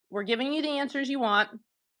noise. We're giving you the answers you want.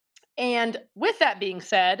 And with that being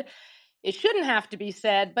said, it shouldn't have to be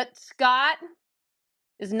said, but Scott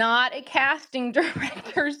is not a casting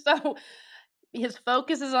director, so his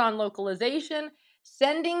focus is on localization.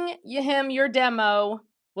 Sending him your demo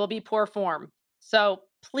will be poor form. So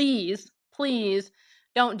please, please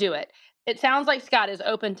don't do it. It sounds like Scott is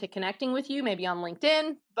open to connecting with you, maybe on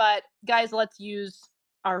LinkedIn, but guys, let's use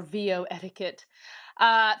our VO etiquette.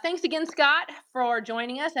 Thanks again, Scott, for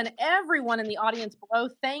joining us, and everyone in the audience below.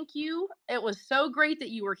 Thank you. It was so great that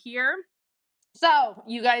you were here. So,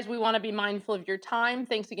 you guys, we want to be mindful of your time.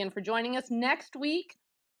 Thanks again for joining us. Next week,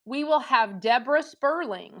 we will have Deborah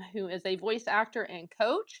Sperling, who is a voice actor and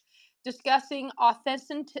coach, discussing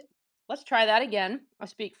authenticity. Let's try that again. I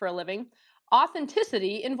speak for a living.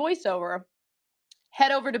 Authenticity in voiceover.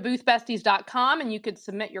 Head over to boothbesties.com and you could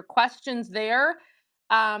submit your questions there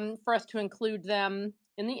for us to include them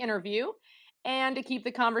in the interview. And to keep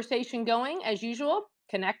the conversation going, as usual,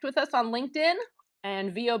 connect with us on LinkedIn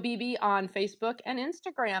and VOBB on Facebook and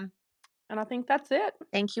Instagram. And I think that's it.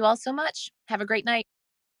 Thank you all so much. Have a great night.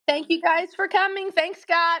 Thank you guys for coming. Thanks,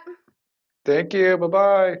 Scott. Thank you. Bye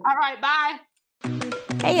bye. All right,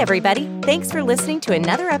 bye. Hey, everybody. Thanks for listening to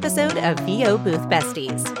another episode of VO Booth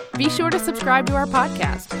Besties. Be sure to subscribe to our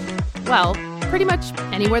podcast. Well, pretty much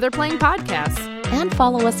anywhere they're playing podcasts. And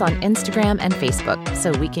follow us on Instagram and Facebook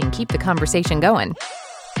so we can keep the conversation going.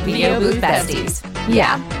 VO Booth Besties.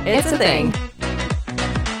 Yeah, it's a thing.